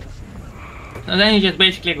 Alright. So then you just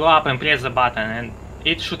basically go up and press the button, and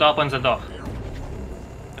it should open the door.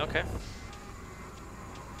 Okay.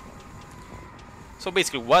 So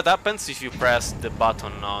basically, what happens if you press the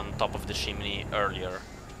button on top of the chimney earlier?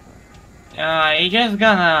 You're just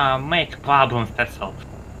gonna make problems, that's all.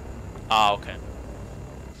 Ah, okay.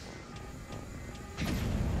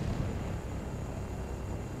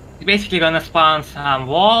 You're basically gonna spawn some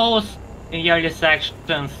walls in the early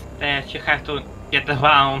sections that you have to get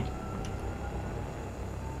around.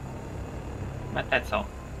 But that's all.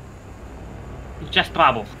 It's just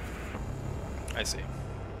trouble. I see.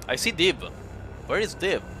 I see Dib. Where is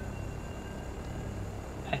Dib?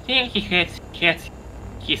 I think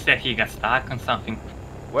he said he got stuck on something.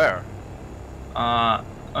 Where?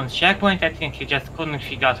 On checkpoint, I think he just couldn't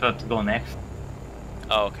figure out where to go next.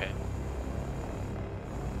 Oh, okay.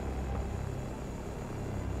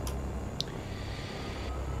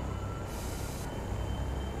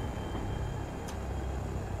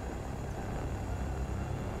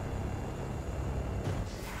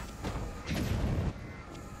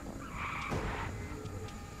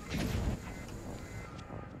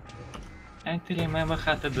 I have to remember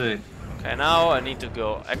how to do it. Okay, now I need to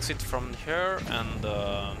go exit from here and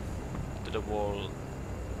to the wall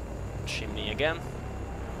chimney again.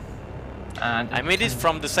 I made it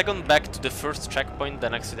from the second back to the first checkpoint,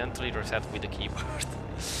 then accidentally reset with the keyboard.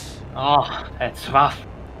 Oh, that's rough.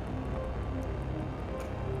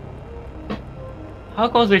 How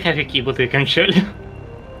close do you have your keyboard to your control?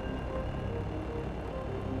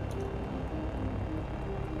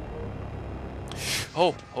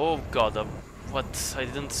 Oh god, what? I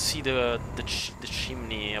didn't see the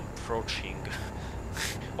chimney approaching.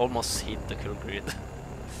 Almost hit the kill grid.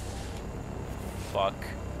 Fuck.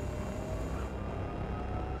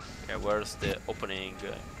 Okay, where's the opening?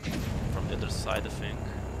 From the other side, I think.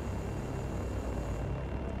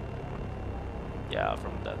 Yeah,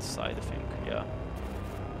 from that side, I think, yeah.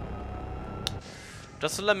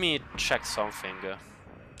 Just let me check something.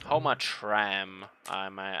 How much RAM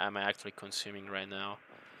am I actually consuming right now?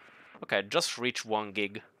 Okay, I just reached 1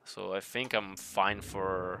 gig, so I think I'm fine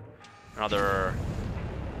for another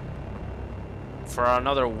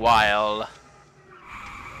while.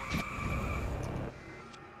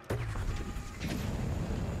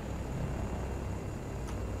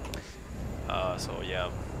 So yeah,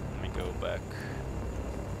 let me go back.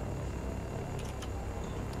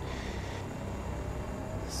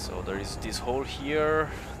 So there is this hole here,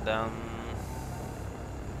 then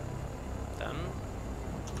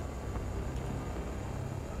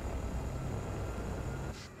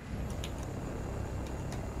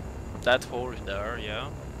that hole there, yeah.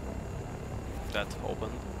 That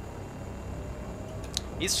opened.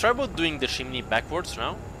 Is Tribal doing the chimney backwards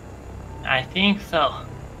now? I think so.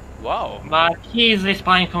 Wow. But he is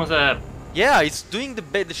respawning from the... Yeah, it's doing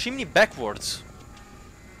the chimney backwards.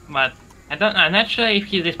 But I'm not sure if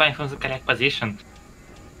he's respawning from the correct position.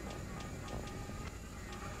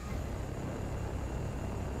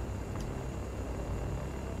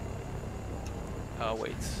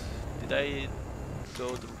 Wait. Did I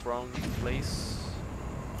go the wrong place?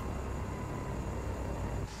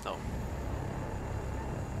 No.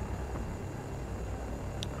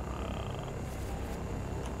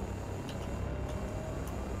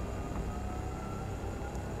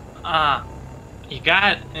 You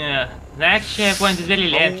got that checkpoint is very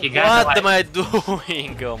lengthy. What am I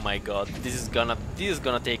doing? Oh my god, this is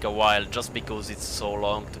gonna take a while just because it's so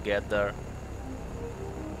long to get there.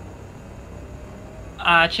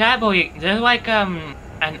 Chabo, there's like an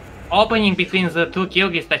opening between the two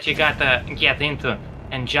Kilgis that you gotta get into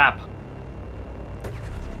and jump.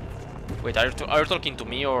 Wait, are you talking to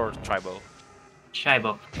me or Tribal?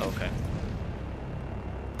 Chabo. Okay.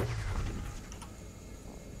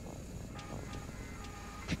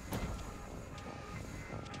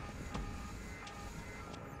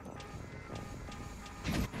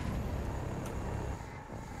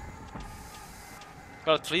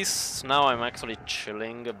 Well, at least now I'm actually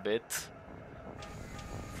chilling a bit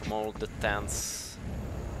from all the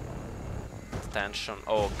tension.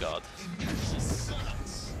 Oh god.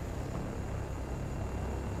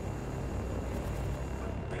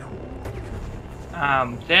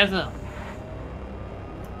 There's a...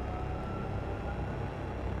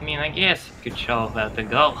 I mean, I guess you could show where to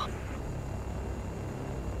go.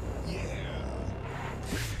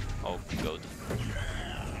 Oh god.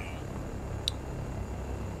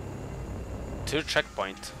 Third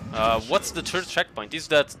checkpoint. What's the third checkpoint? Is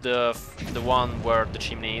that the one where the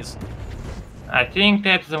chimney is? I think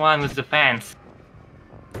that's the one with the fence.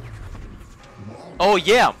 Oh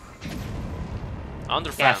yeah!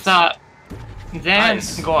 Under fence. Yeah, so then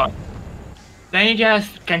Nice. go. Then you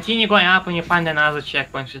just continue going up and you find another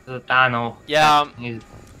checkpoint, which is the tunnel. Yeah. Is...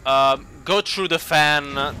 Go through the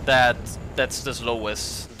fan that's the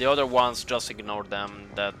slowest. The other ones, just ignore them.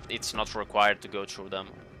 That it's not required to go through them.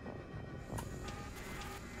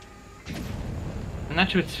 I'm not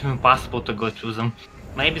sure it's impossible to go through them.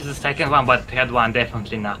 Maybe the second one, but third one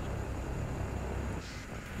definitely not.